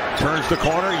 Turns the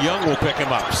corner. Young will pick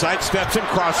him up. Sidesteps him.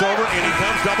 Crossover. In he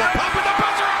comes. Double pump at the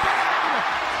buzzer.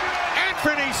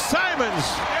 Anthony Simons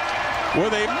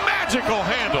with a magical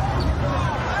handle.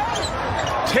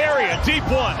 Terry, a deep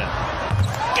one.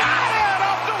 Got it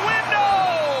off the window!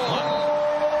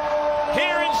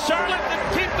 Here in Charlotte to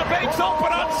keep the banks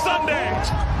open on Sunday.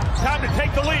 Time to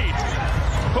take the lead.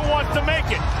 Who wants to make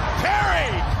it? Terry!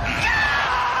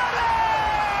 Got it!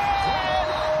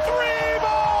 3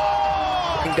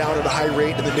 ball! Down at a high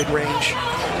rate in the mid-range.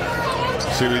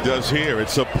 See what he does here.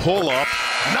 It's a pull-up.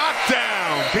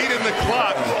 Knockdown. Beating the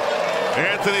clock.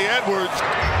 Anthony Edwards.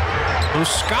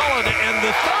 Muscala and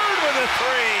the third with a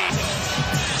three.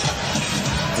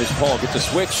 Here's Paul, get the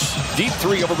switch. Deep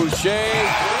three over Boucher.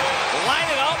 Line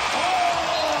it up.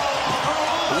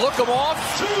 Look him off.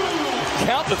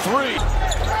 Count the three.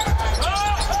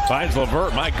 Finds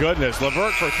LeVert. My goodness.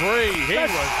 LeVert for three. He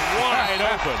was wide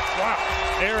open. Wow.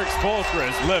 Eric Spoelstra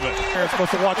is living. Eric's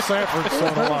supposed to watch Sanford so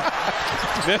a lot.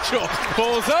 Mitchell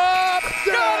pulls up.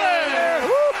 Got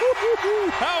it!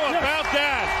 How about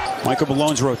that? Michael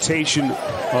Malone's rotation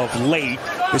of late.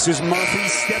 This is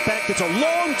Murphy's step back. It's a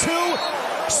long two.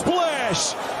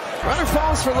 Splash. Runner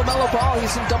falls for LaMelo Ball.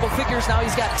 He's in double figures. Now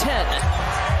he's got 10.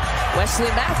 Wesley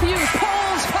Matthews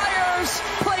pulls, fires,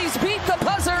 plays beat the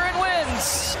buzzer and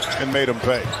wins. And made him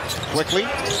pay. Quickly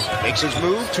makes his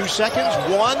move. 2 seconds.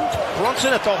 1.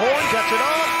 Brunson at the horn. Gets it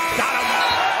off. Got him.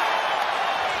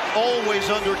 Always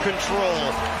under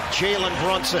control. Jalen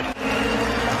Brunson.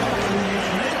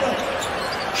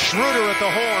 Schroeder at the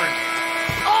horn.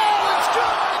 Oh, it's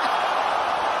good!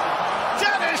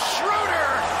 Dennis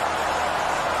Schroeder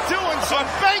doing some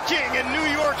banking in New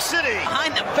York City.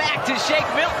 Behind the back to Shake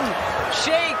Milton.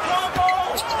 Shake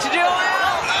to Joel.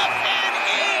 Up and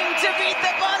in to beat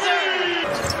the buzzer.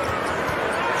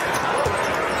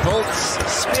 Colts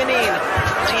spinning.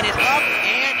 Laying it up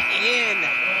and in.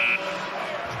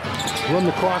 Run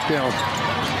the clock down.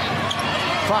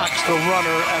 Fox, the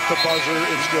runner at the buzzer,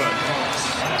 is good.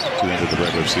 To the end of the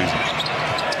regular season.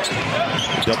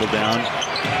 Double down.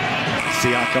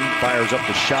 Siakam fires up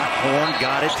the shot. Horn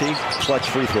got it. He clutch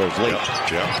free throws late.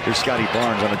 Yeah. Here's Scotty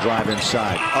Barnes on a drive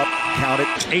inside. Up, count it.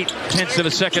 0.8 of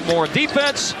a second more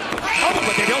defense. Oh,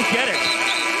 but they don't get it.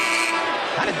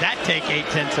 How did that take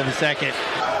 0.8 of a second?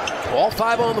 All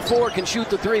 5 on the floor can shoot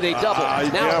the three. They double.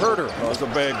 Now Herter. That's a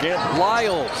bad gamble.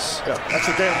 Lyles. Yeah, that's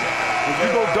a gamble. If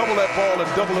you go double that ball and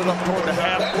double it up toward the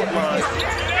half-court line.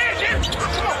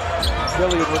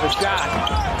 Billiard with a shot.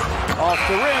 Off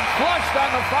the rim. Flushed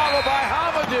on the follow by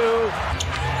Hamadou.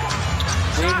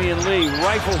 Damian Lee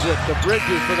rifles it. The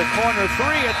Bridges for the corner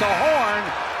three at the horn.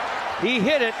 He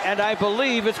hit it, and I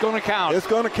believe it's going to count. It's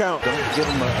going to count. Don't give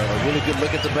him a really good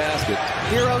look at the basket.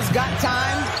 Hero's got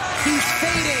time. He's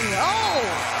fading. Oh!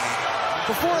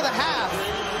 Before the half.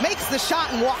 Makes the shot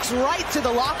and walks right to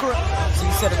the locker room. So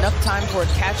he said enough time for a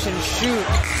catch and shoot.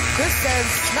 Chris says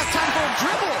enough time for a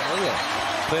dribble. Oh, yeah.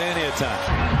 Plenty of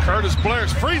time. Curtis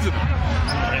Blair's freezing.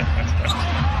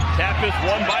 Capus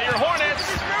won by your Hornets.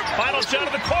 Final shot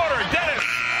of the quarter. Dennis.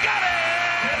 Got it!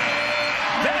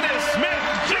 Dennis Smith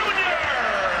Jr.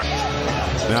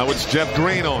 Now it's Jeff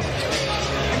Green on.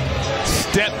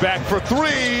 Step back for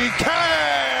three.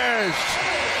 Cash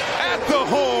at the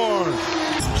horn.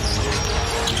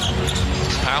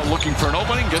 Powell looking for an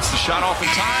opening, gets the shot off in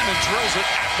time and drills it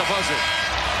at the buzzer.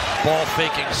 Ball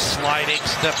faking, sliding,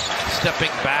 stepping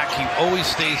back. He always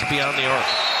stays beyond the arc.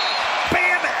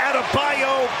 Bam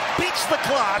Adebayo beats the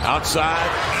clock. Outside,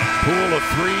 pool of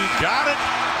three, got it.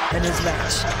 In his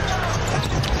match.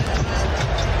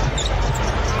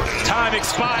 Time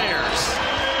expires.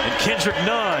 And Kendrick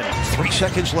Nunn. 3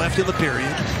 seconds left in the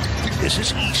period. This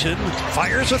is Eason.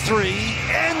 Fires a three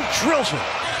and drills it.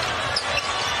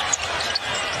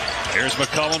 Here's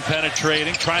McCollum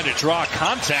penetrating, trying to draw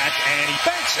contact, and he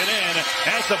banks it in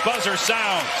as the buzzer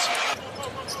sounds.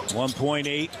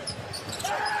 1.8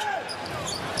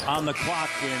 on the clock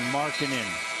and marking in.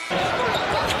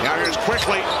 Now here's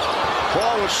quickly.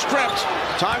 Ball was stripped.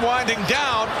 Time winding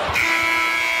down.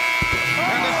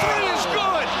 And the three is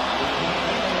good.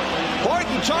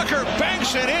 Horton Tucker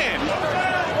banks it in.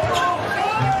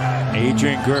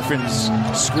 Adrian Griffin's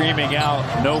screaming out,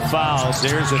 no fouls.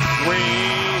 There's a three,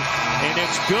 and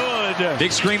it's good.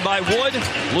 Big screen by Wood.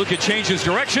 Luka changes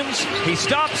directions. He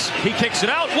stops. He kicks it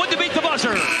out. Wood to beat the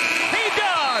buzzer. He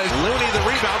does. Looney the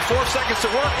rebound. 4 seconds to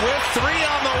work with. Three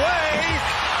on the way.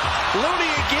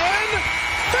 Looney again.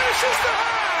 Finishes the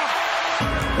half.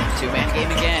 Two-man game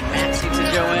again. Maxey to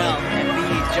Joel.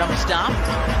 Embiid jump stop.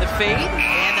 The fade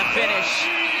and the finish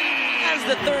as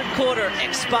the third quarter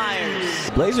expires.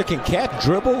 Blazer can catch,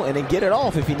 dribble, and then get it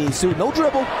off if he needs to. No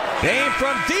dribble. Dame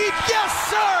from deep. Yes,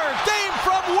 sir. Dame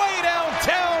from way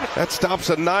downtown. That stops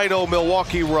a 9-0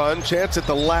 Milwaukee run. Chance at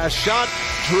the last shot.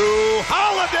 Drew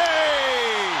Holiday.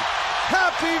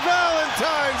 Happy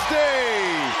Valentine's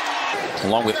Day.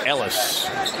 Along with Ellis,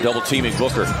 double teaming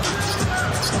Booker.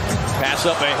 Pass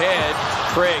up ahead.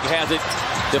 Craig has it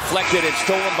deflected and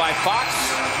stolen by Fox,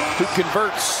 who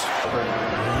converts.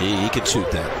 He can shoot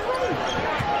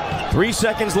that. 3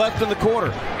 seconds left in the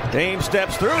quarter. Dame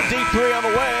steps through. Deep three on the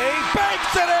way.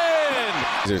 Banks it in.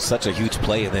 There's such a huge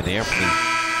play, and then Anthony.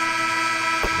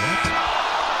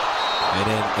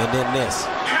 What? And then this.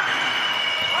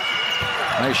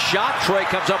 Nice shot. Troy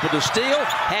comes up with the steal.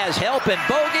 Has help, and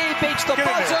Bogey beats the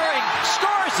buzzer and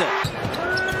scores it.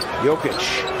 Jokic.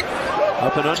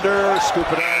 Up and under. Scoop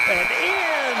it up and in.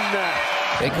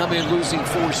 They come in losing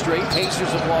 4 straight. Pacers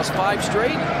have lost 5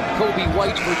 straight. Kobe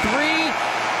White for 3.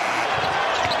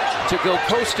 To go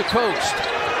coast to coast.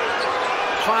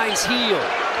 Finds Heel.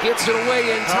 Gets it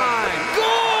away in time.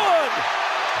 Good!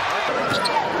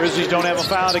 Grizzlies don't have a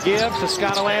foul to give.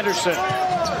 Toscano Anderson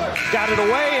got it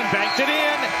away and banked it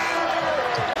in.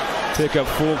 Pick up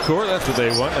full court. That's what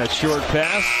they want. That short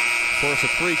pass. Force a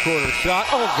three-quarter shot.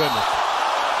 Oh, goodness.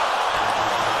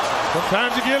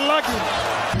 Sometimes you get lucky.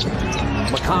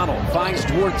 McConnell finds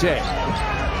Duarte.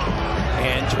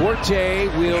 And Duarte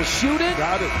will shoot it.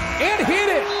 Got it. And hit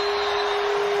it.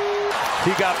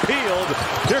 He got peeled.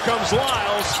 Here comes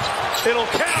Lyles. It'll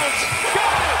count.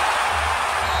 Got it.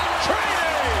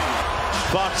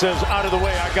 Trae. Fox says, out of the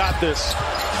way, I got this.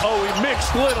 Oh, he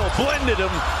mixed Little, blended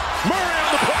him. Murray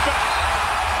on the putback.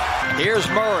 Here's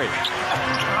Murray.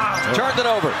 Turned it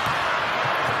over.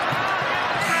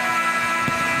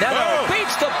 Neto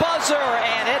beats the buzzer,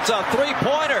 and it's a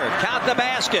three-pointer. Count the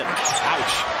basket.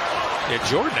 Ouch. Yeah,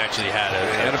 Jordan actually had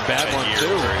a bad one, too.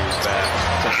 Where he was bad.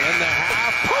 In the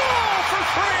half. Pull for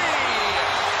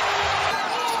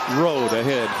 3. Road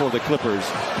ahead for the Clippers.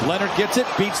 Leonard gets it,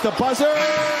 beats the buzzer.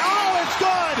 Oh, it's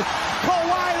good.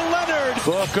 Kawhi Leonard.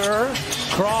 Booker,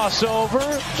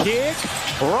 crossover, kick.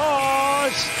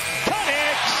 Rose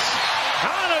connects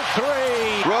on a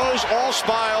 3. Rose all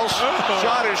smiles.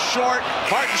 Shot is short.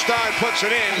 Hartenstein puts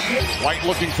it in. White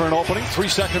looking for an opening. 3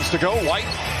 seconds to go. White.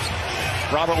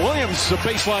 Robert Williams, the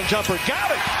baseline jumper.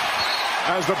 Got it.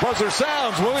 As the buzzer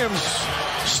sounds, Williams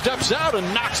steps out and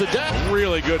knocks it down.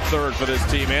 Really good third for this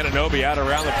team. Anunoby out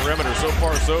around the perimeter. So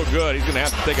far, so good. He's going to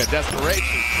have to take a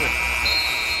desperation.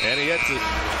 And he hits it.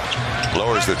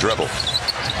 Lowers the dribble.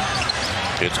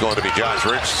 It's going to be Josh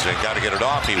Richardson. Got to get it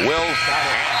off. He will.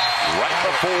 Right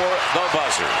before the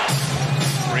buzzer.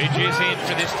 Bridges in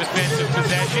for this defensive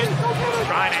possession.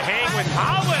 Trying to hang with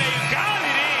Holiday. Got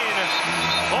it in.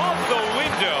 Off the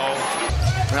window.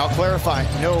 And I'll clarify,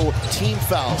 no team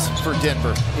fouls for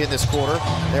Denver in this quarter.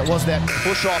 There was that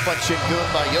push-off on Sengun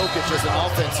by Jokic as an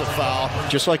offensive foul.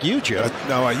 Just like you, Joe.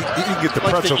 No, you can get the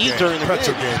Like pretzel the game. during the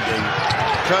Pretzel game. game, baby.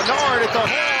 Kennard at the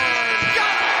horn.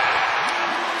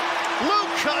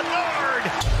 Luke Kennard.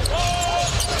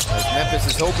 As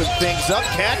Memphis is hoping things up.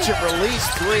 Catch and release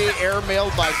 3.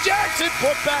 Airmailed by Jackson.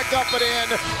 Put back up and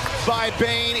in by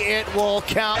Bane. It will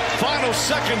count. Final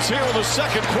seconds here in the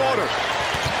second quarter.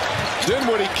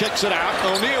 Dinwiddie kicks it out.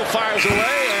 O'Neal fires away,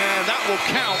 and that will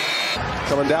count.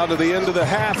 Coming down to the end of the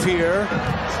half here.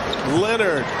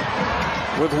 Leonard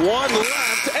with 1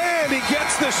 left, and he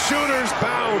gets the shooter's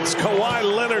bounce. Kawhi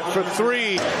Leonard for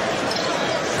 3.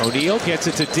 O'Neal gets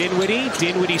it to Dinwiddie.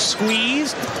 Dinwiddie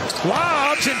squeezed.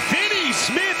 Lobs, and Finney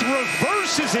Smith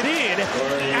reverses it in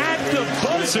at the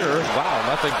buzzer. Wow,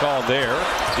 nothing called there.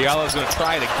 Diallo's going to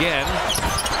try it again,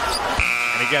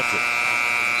 and he gets it.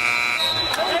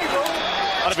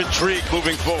 A lot of intrigue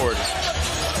moving forward.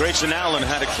 Grayson Allen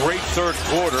had a great third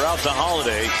quarter out to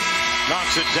Holiday.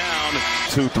 Knocks it down.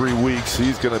 2-3 weeks,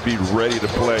 he's going to be ready to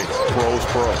play. Pro's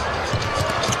pro.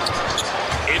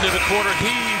 Into the corner,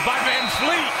 heave by Van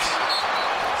Fleet.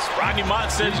 Rodney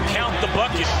Mott says count the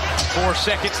bucket. 4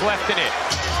 seconds left in it.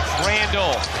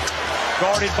 Randall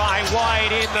guarded by White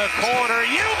in the corner.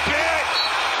 You bet!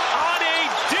 On a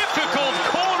difficult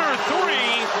corner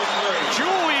three,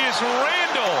 Julius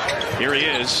Randall. Here he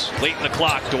is, late in the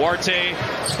clock. Duarte,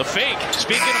 the fake.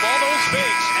 Speaking of all those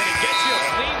fakes, and he gets you a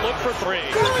clean look for three.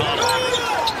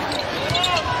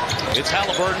 It's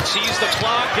Halliburton, sees the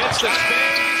clock, gets the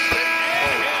space,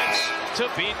 and hits to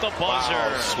beat the buzzer.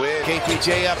 Wow,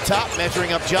 KPJ up top,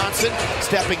 measuring up Johnson,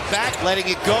 stepping back, letting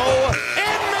it go,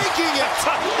 and making it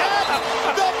at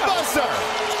the buzzer.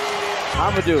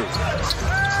 Amadou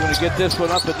going to get this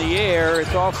one up in the air.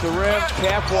 It's off the rim.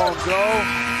 Cap won't go.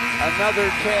 Another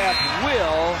cap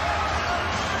will.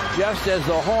 Just as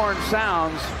the horn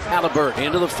sounds. Halliburton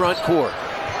into the front court.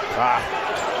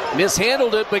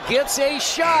 Mishandled it, but gets a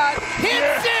shot.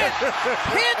 Hits it!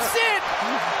 Hits it!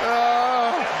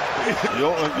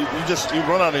 You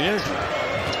run out of energy.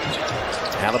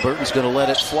 Halliburton's going to let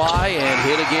it fly and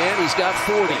hit again. He's got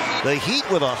 40. The Heat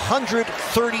with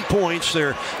 130 points,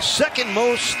 their second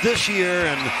most this year,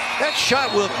 and that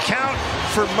shot will count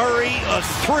for Murray, a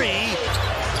three.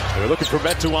 They're looking for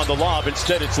Metu on the lob.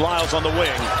 Instead, it's Lyles on the wing.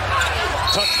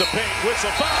 Touch the paint, whistle,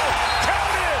 foul,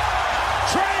 count it!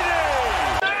 Trading!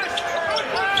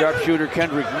 Sharpshooter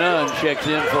Kendrick Nunn checks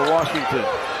in for Washington.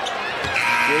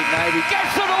 Jaden Ivey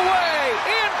gets it away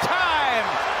in time!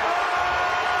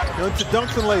 Into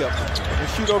dunks and layups and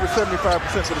shoot over 75%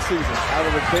 for the season. Out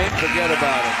of the paint, forget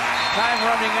about it. Time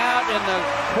running out in the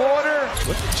quarter.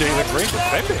 Look at Jalen Green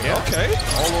defending. Okay.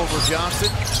 All over Johnson.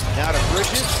 Now to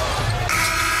Bridges.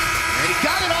 And he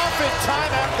got it off in time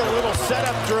after a little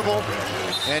setup dribble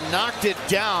and knocked it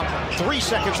down. 3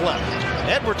 seconds left.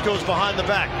 Edwards goes behind the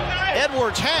back.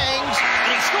 Edwards hangs and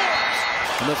he scores.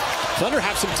 And the Thunder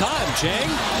have some time. Jang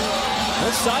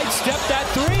will sidestep that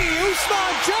three.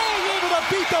 Ousmane Dieng able to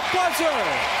beat the buzzer.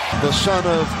 The son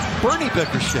of Bernie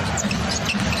Bickerstaff.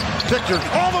 Victor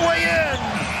all the way in.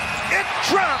 It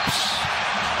drops.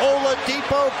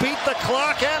 Oladipo beat the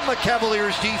clock and the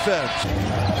Cavaliers defense.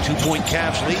 2-point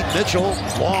Cavs lead. Mitchell,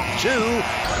 long two.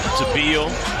 To Beal,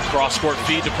 cross-court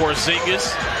feed to Porzingis.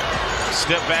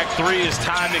 Step back three as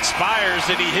time expires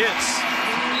and he hits.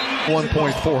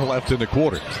 1.4 left in the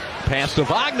quarter. Pass to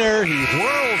Wagner. He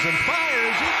whirls and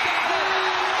fires. He got it!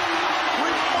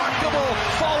 Remarkable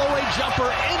fall-away jumper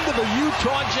into the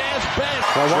Utah Jazz bench.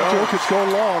 Jokic is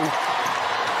going long.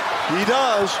 He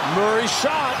does. Murray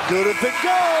shot. Good if it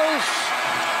goes.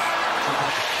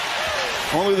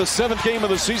 Only the 7th game of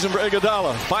the season for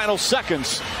Iguodala. Final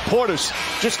seconds. Portis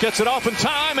just gets it off in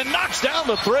time and knocks down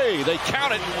the three. They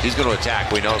count it. He's going to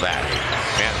attack. We know that.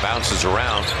 Man bounces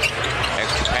around.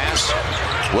 Extra pass.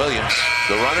 Williams,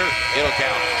 the runner. It'll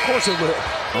count. Of course it will.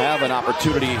 Have an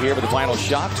opportunity here with the final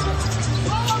shot.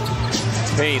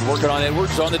 Payne working on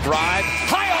Edwards on the drive.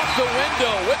 High off the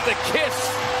window with the kiss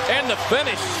and the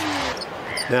finish.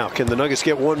 Now, can the Nuggets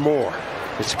get one more?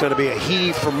 It's going to be a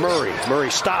heave from Murray.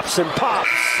 Murray stops and pops.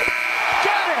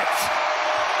 Get it!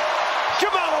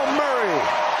 Jamal Murray!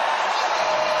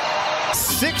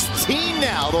 16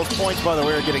 now. Those points, by the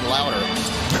way, are getting louder.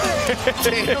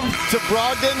 Tatum to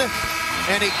Brogdon,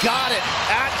 and he got it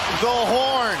at the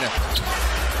horn.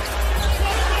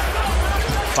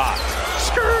 5.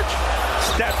 Skirt!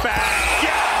 Step back!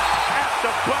 Yeah! At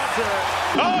the buzzer!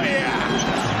 Oh, yeah!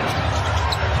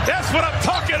 That's what I'm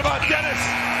talking about, Dennis!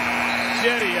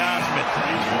 Cedi Osman.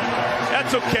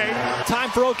 That's okay. Time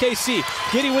for OKC.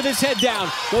 Giddey with his head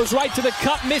down. Goes right to the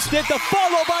cup. Missed it. The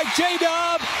follow by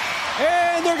J-Dub.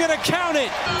 And they're going to count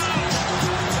it.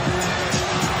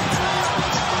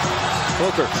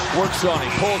 Booker works on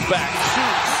him. Pulls back.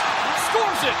 Shoots.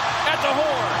 Scores it at the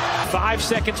horn. 5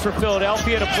 seconds for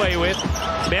Philadelphia to play with.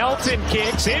 Melton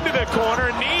kicks into the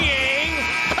corner. Niang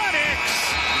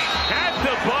connects at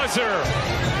the buzzer.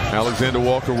 Alexander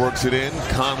Walker works it in.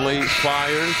 Conley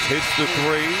fires, hits the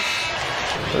three.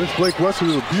 There's Blake Wesley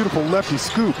with a beautiful lefty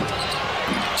scoop.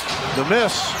 The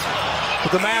miss.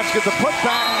 But the Mavs get the putback,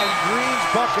 and Green's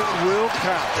bucket will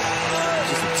count.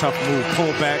 Just a tough move.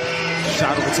 Pull back.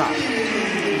 Shot over top.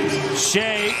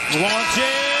 Shea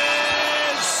launches.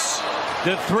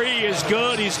 The three is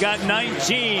good. He's got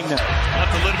 19. Left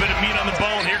a little bit of meat on the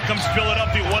bone. Here comes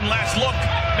Philadelphia. One last look.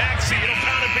 Maxey, it'll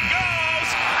count if it goes.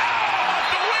 Out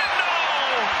the window.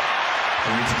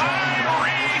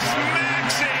 Tyrese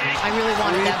Maxey. I really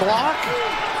wanted that block.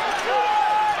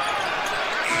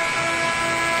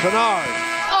 Kennard.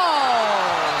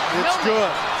 Oh, It's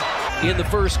good. In the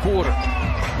first quarter,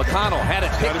 McConnell had it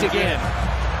picked again.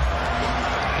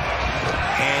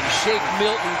 And Shake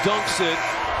Milton dunks it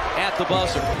at the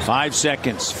buzzer. 5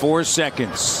 seconds, 4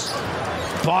 seconds.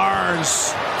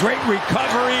 Barnes, great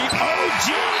recovery. OG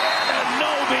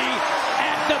Anunoby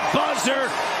at the buzzer,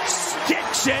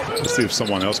 sticks it. Let's see if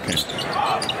someone else can.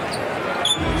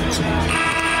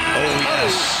 Oh,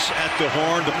 yes, at the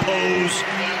horn to Pose,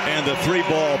 and the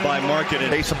 3-ball by Markkanen.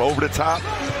 Chase them over the top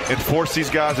and force these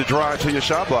guys to drive to your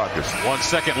shot blockers. 1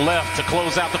 second left to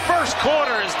close out the first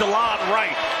quarter as DeLon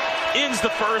Wright ends the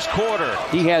first quarter.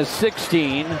 He has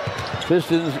 16.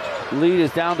 Pistons lead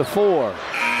is down to 4.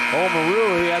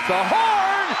 Omarui at the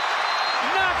horn,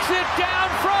 knocks it down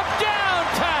from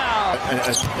downtown.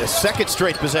 A second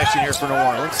straight possession here for New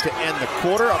Orleans to end the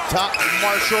quarter. Up top,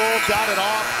 Marshall got it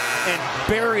off and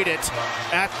buried it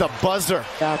at the buzzer.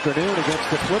 Afternoon against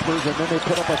the Clippers, and then they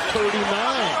put up a 39.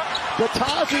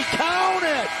 Bataji count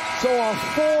it. So a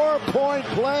 4-point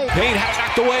play. Payne had it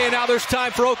knocked away, and now there's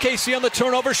time for OKC on the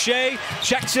turnover. Shea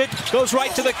checks it, goes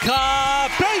right to the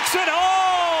cup, banks it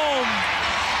home.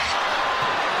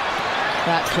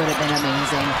 That could have been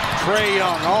amazing. Trae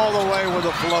Young all the way with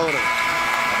a floater.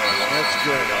 That's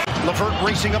good. LeVert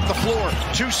racing up the floor.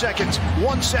 2 seconds,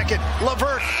 1 second.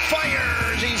 LeVert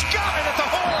fires. He's got it at the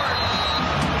horn.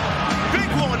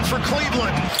 Big one for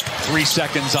Cleveland. 3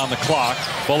 seconds on the clock.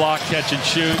 Bullock catch and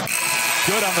shoot.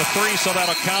 Good on the 3, so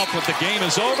that'll count, but the game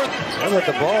is over. They let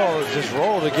the ball just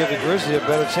roll to give the Grizzlies a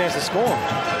better chance to score.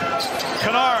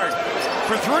 Kennard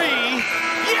for 3.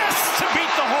 Yes, to beat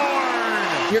the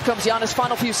horn. Here comes Giannis,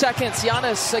 final few seconds.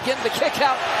 Giannis again the kick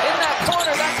out in that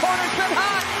corner. That corner's been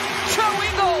hot. Joe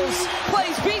Ingles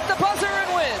plays beat the buzzer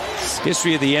and wins.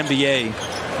 History of the NBA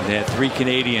that 3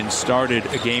 Canadians started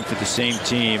a game for the same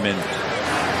team, and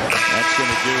that's going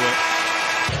to do it.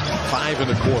 5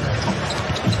 1/4.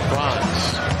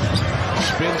 Bronze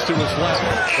spins to his left.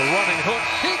 The running hook.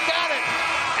 He got it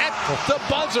at the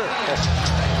buzzer.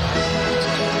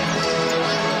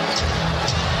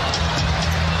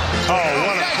 Oh,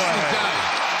 what a play.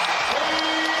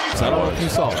 I don't know if you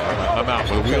saw it. I'm out.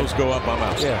 When the wheels go up, I'm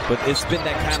out. Yeah, but it's been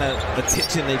that kind of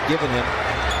attention they've given him.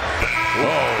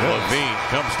 Whoa, Levine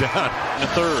comes down. The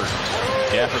third.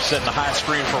 Gafford setting the high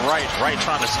screen for Wright. Wright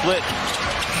trying to split.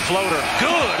 Floater.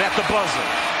 Good at the buzzer.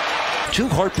 2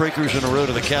 heartbreakers in a row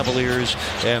to the Cavaliers,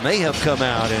 and they have come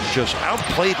out and just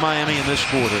outplayed Miami in this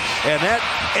quarter. And that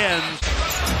ends.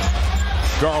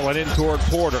 Garland in toward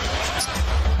Porter.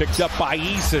 Picked up by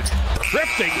Eason.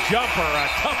 Drifting jumper, a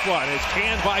tough one. It's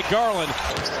canned by Garland.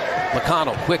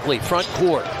 McConnell quickly, front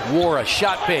court. Wara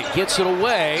shot big, gets it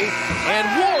away, and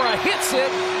Wara hits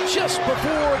it just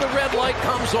before the red light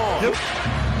comes on.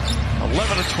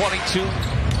 11-22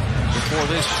 before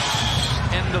this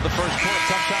end of the first quarter.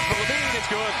 Tough shot for Levine. It's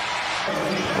good.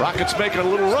 Rockets making a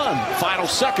little run. Final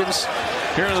seconds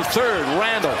here in the third.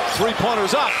 Randall,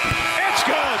 3-pointers up. It's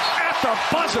good at the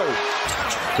buzzer.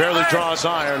 Barely draws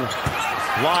iron.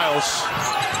 Lyles.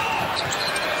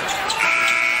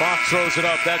 Fox throws it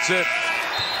up. That's it.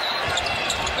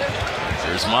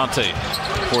 There's Monte.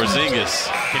 Porzingis.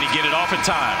 Can he get it off in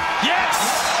time? Yes!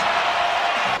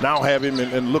 Now have him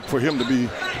and look for him to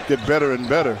get better and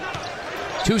better.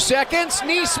 2 seconds.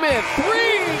 Neesmith. 3.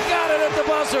 Got it at the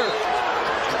buzzer.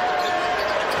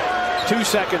 2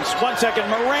 seconds. 1 second.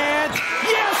 Morant.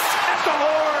 Yes! At the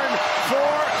horn.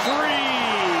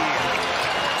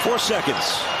 4-3. 4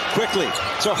 seconds. Quickly.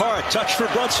 Zahar. Touch for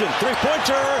Brunson.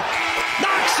 3-pointer.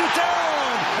 Knocks it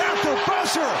down at the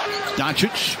buzzer.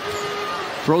 Doncic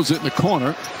throws it in the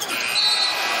corner.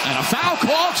 And a foul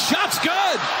called. Shot's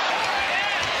good.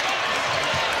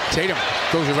 Tatum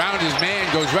goes around his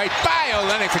man, goes right by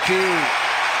Olynyk for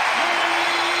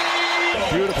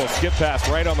 2. Beautiful skip pass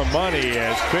right on the money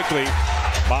as quickly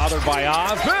bothered by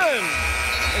Osman.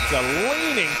 It's a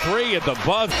leaning 3 at the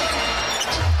buzzer.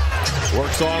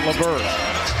 Works on LeVert.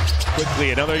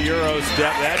 Quickly another Euro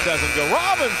step. That doesn't go.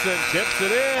 Robinson tips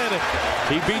it in.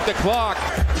 He beat the clock.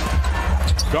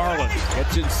 Garland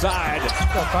gets inside. A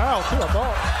foul too, I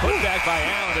thought. Put back by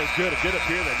Allen is good. It did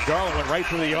appear that Garland went right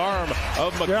through the arm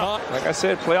of McConnell. Yeah. Like I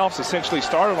said, playoffs essentially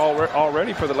started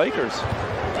already for the Lakers.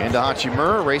 Into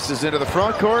Hachimura, races into the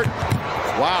front court.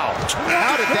 Wow.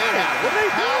 How did that happen?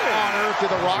 How on earth did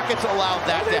the Rockets allow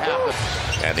that to happen?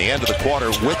 And the end of the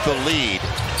quarter with the lead.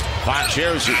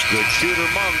 Poncher's a good shooter,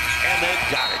 Monk, and they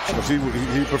got it.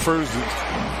 He prefers it.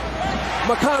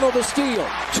 McConnell to steal.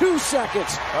 2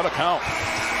 seconds. Out of count.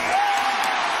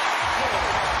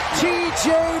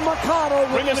 T.J. McConnell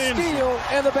with the steal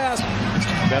and the basket.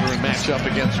 Veteran matchup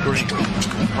against Green.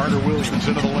 Carter Williams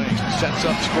into the lane. Sets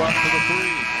up Scrub for the 3.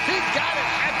 He got it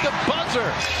at the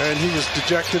buzzer. And he was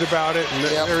dejected about it. And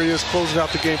there he is closing out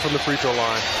the game from the free throw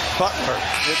line. Butler.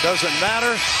 It doesn't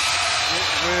matter.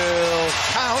 will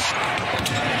count.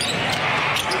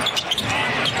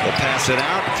 They'll pass it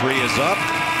out. 3 is up.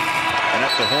 And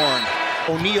at the horn.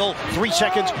 O'Neal, 3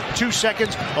 seconds, 2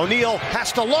 seconds. O'Neal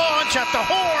has to launch at the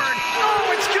horn.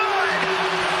 Oh, it's good!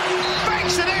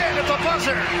 Banks it in at the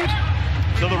buzzer.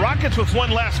 So the Rockets with one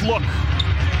last look.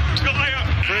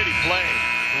 Pretty play.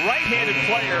 Right-handed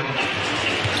player.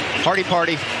 Party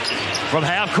from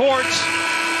half court.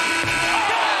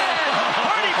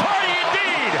 Party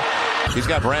indeed. He's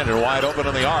got Brandon wide open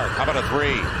in the arc. How about a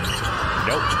 3?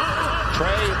 Nope.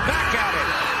 Trey back at it.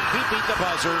 He beat the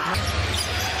buzzer.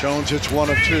 Jones hits 1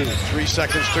 of 2. 3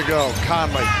 seconds to go.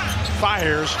 Conley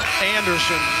fires.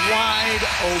 Anderson wide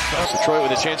open. Detroit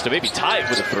with a chance to maybe tie it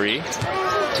with a 3.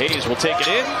 Hayes will take it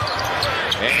in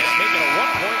and make it a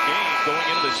 1-point game going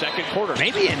into the second quarter.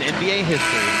 Maybe in NBA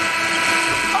history.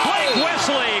 Blake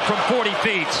Wesley from 40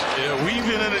 feet. Yeah,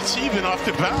 weaving and achieving off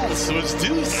the bounce, so it's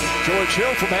deuce. George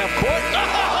Hill from half court.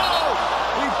 Oh!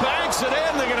 He banks it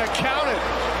in. They're going to count it.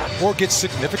 Or gets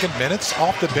significant minutes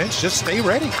off the bench. Just stay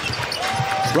ready.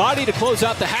 Roddy to close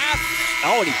out the half.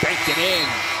 Oh, and he banked it in.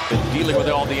 Been dealing with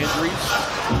all the injuries.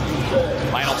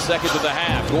 Final seconds of the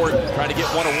half. Gordon trying to get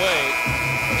one away.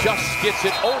 Just gets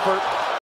it over.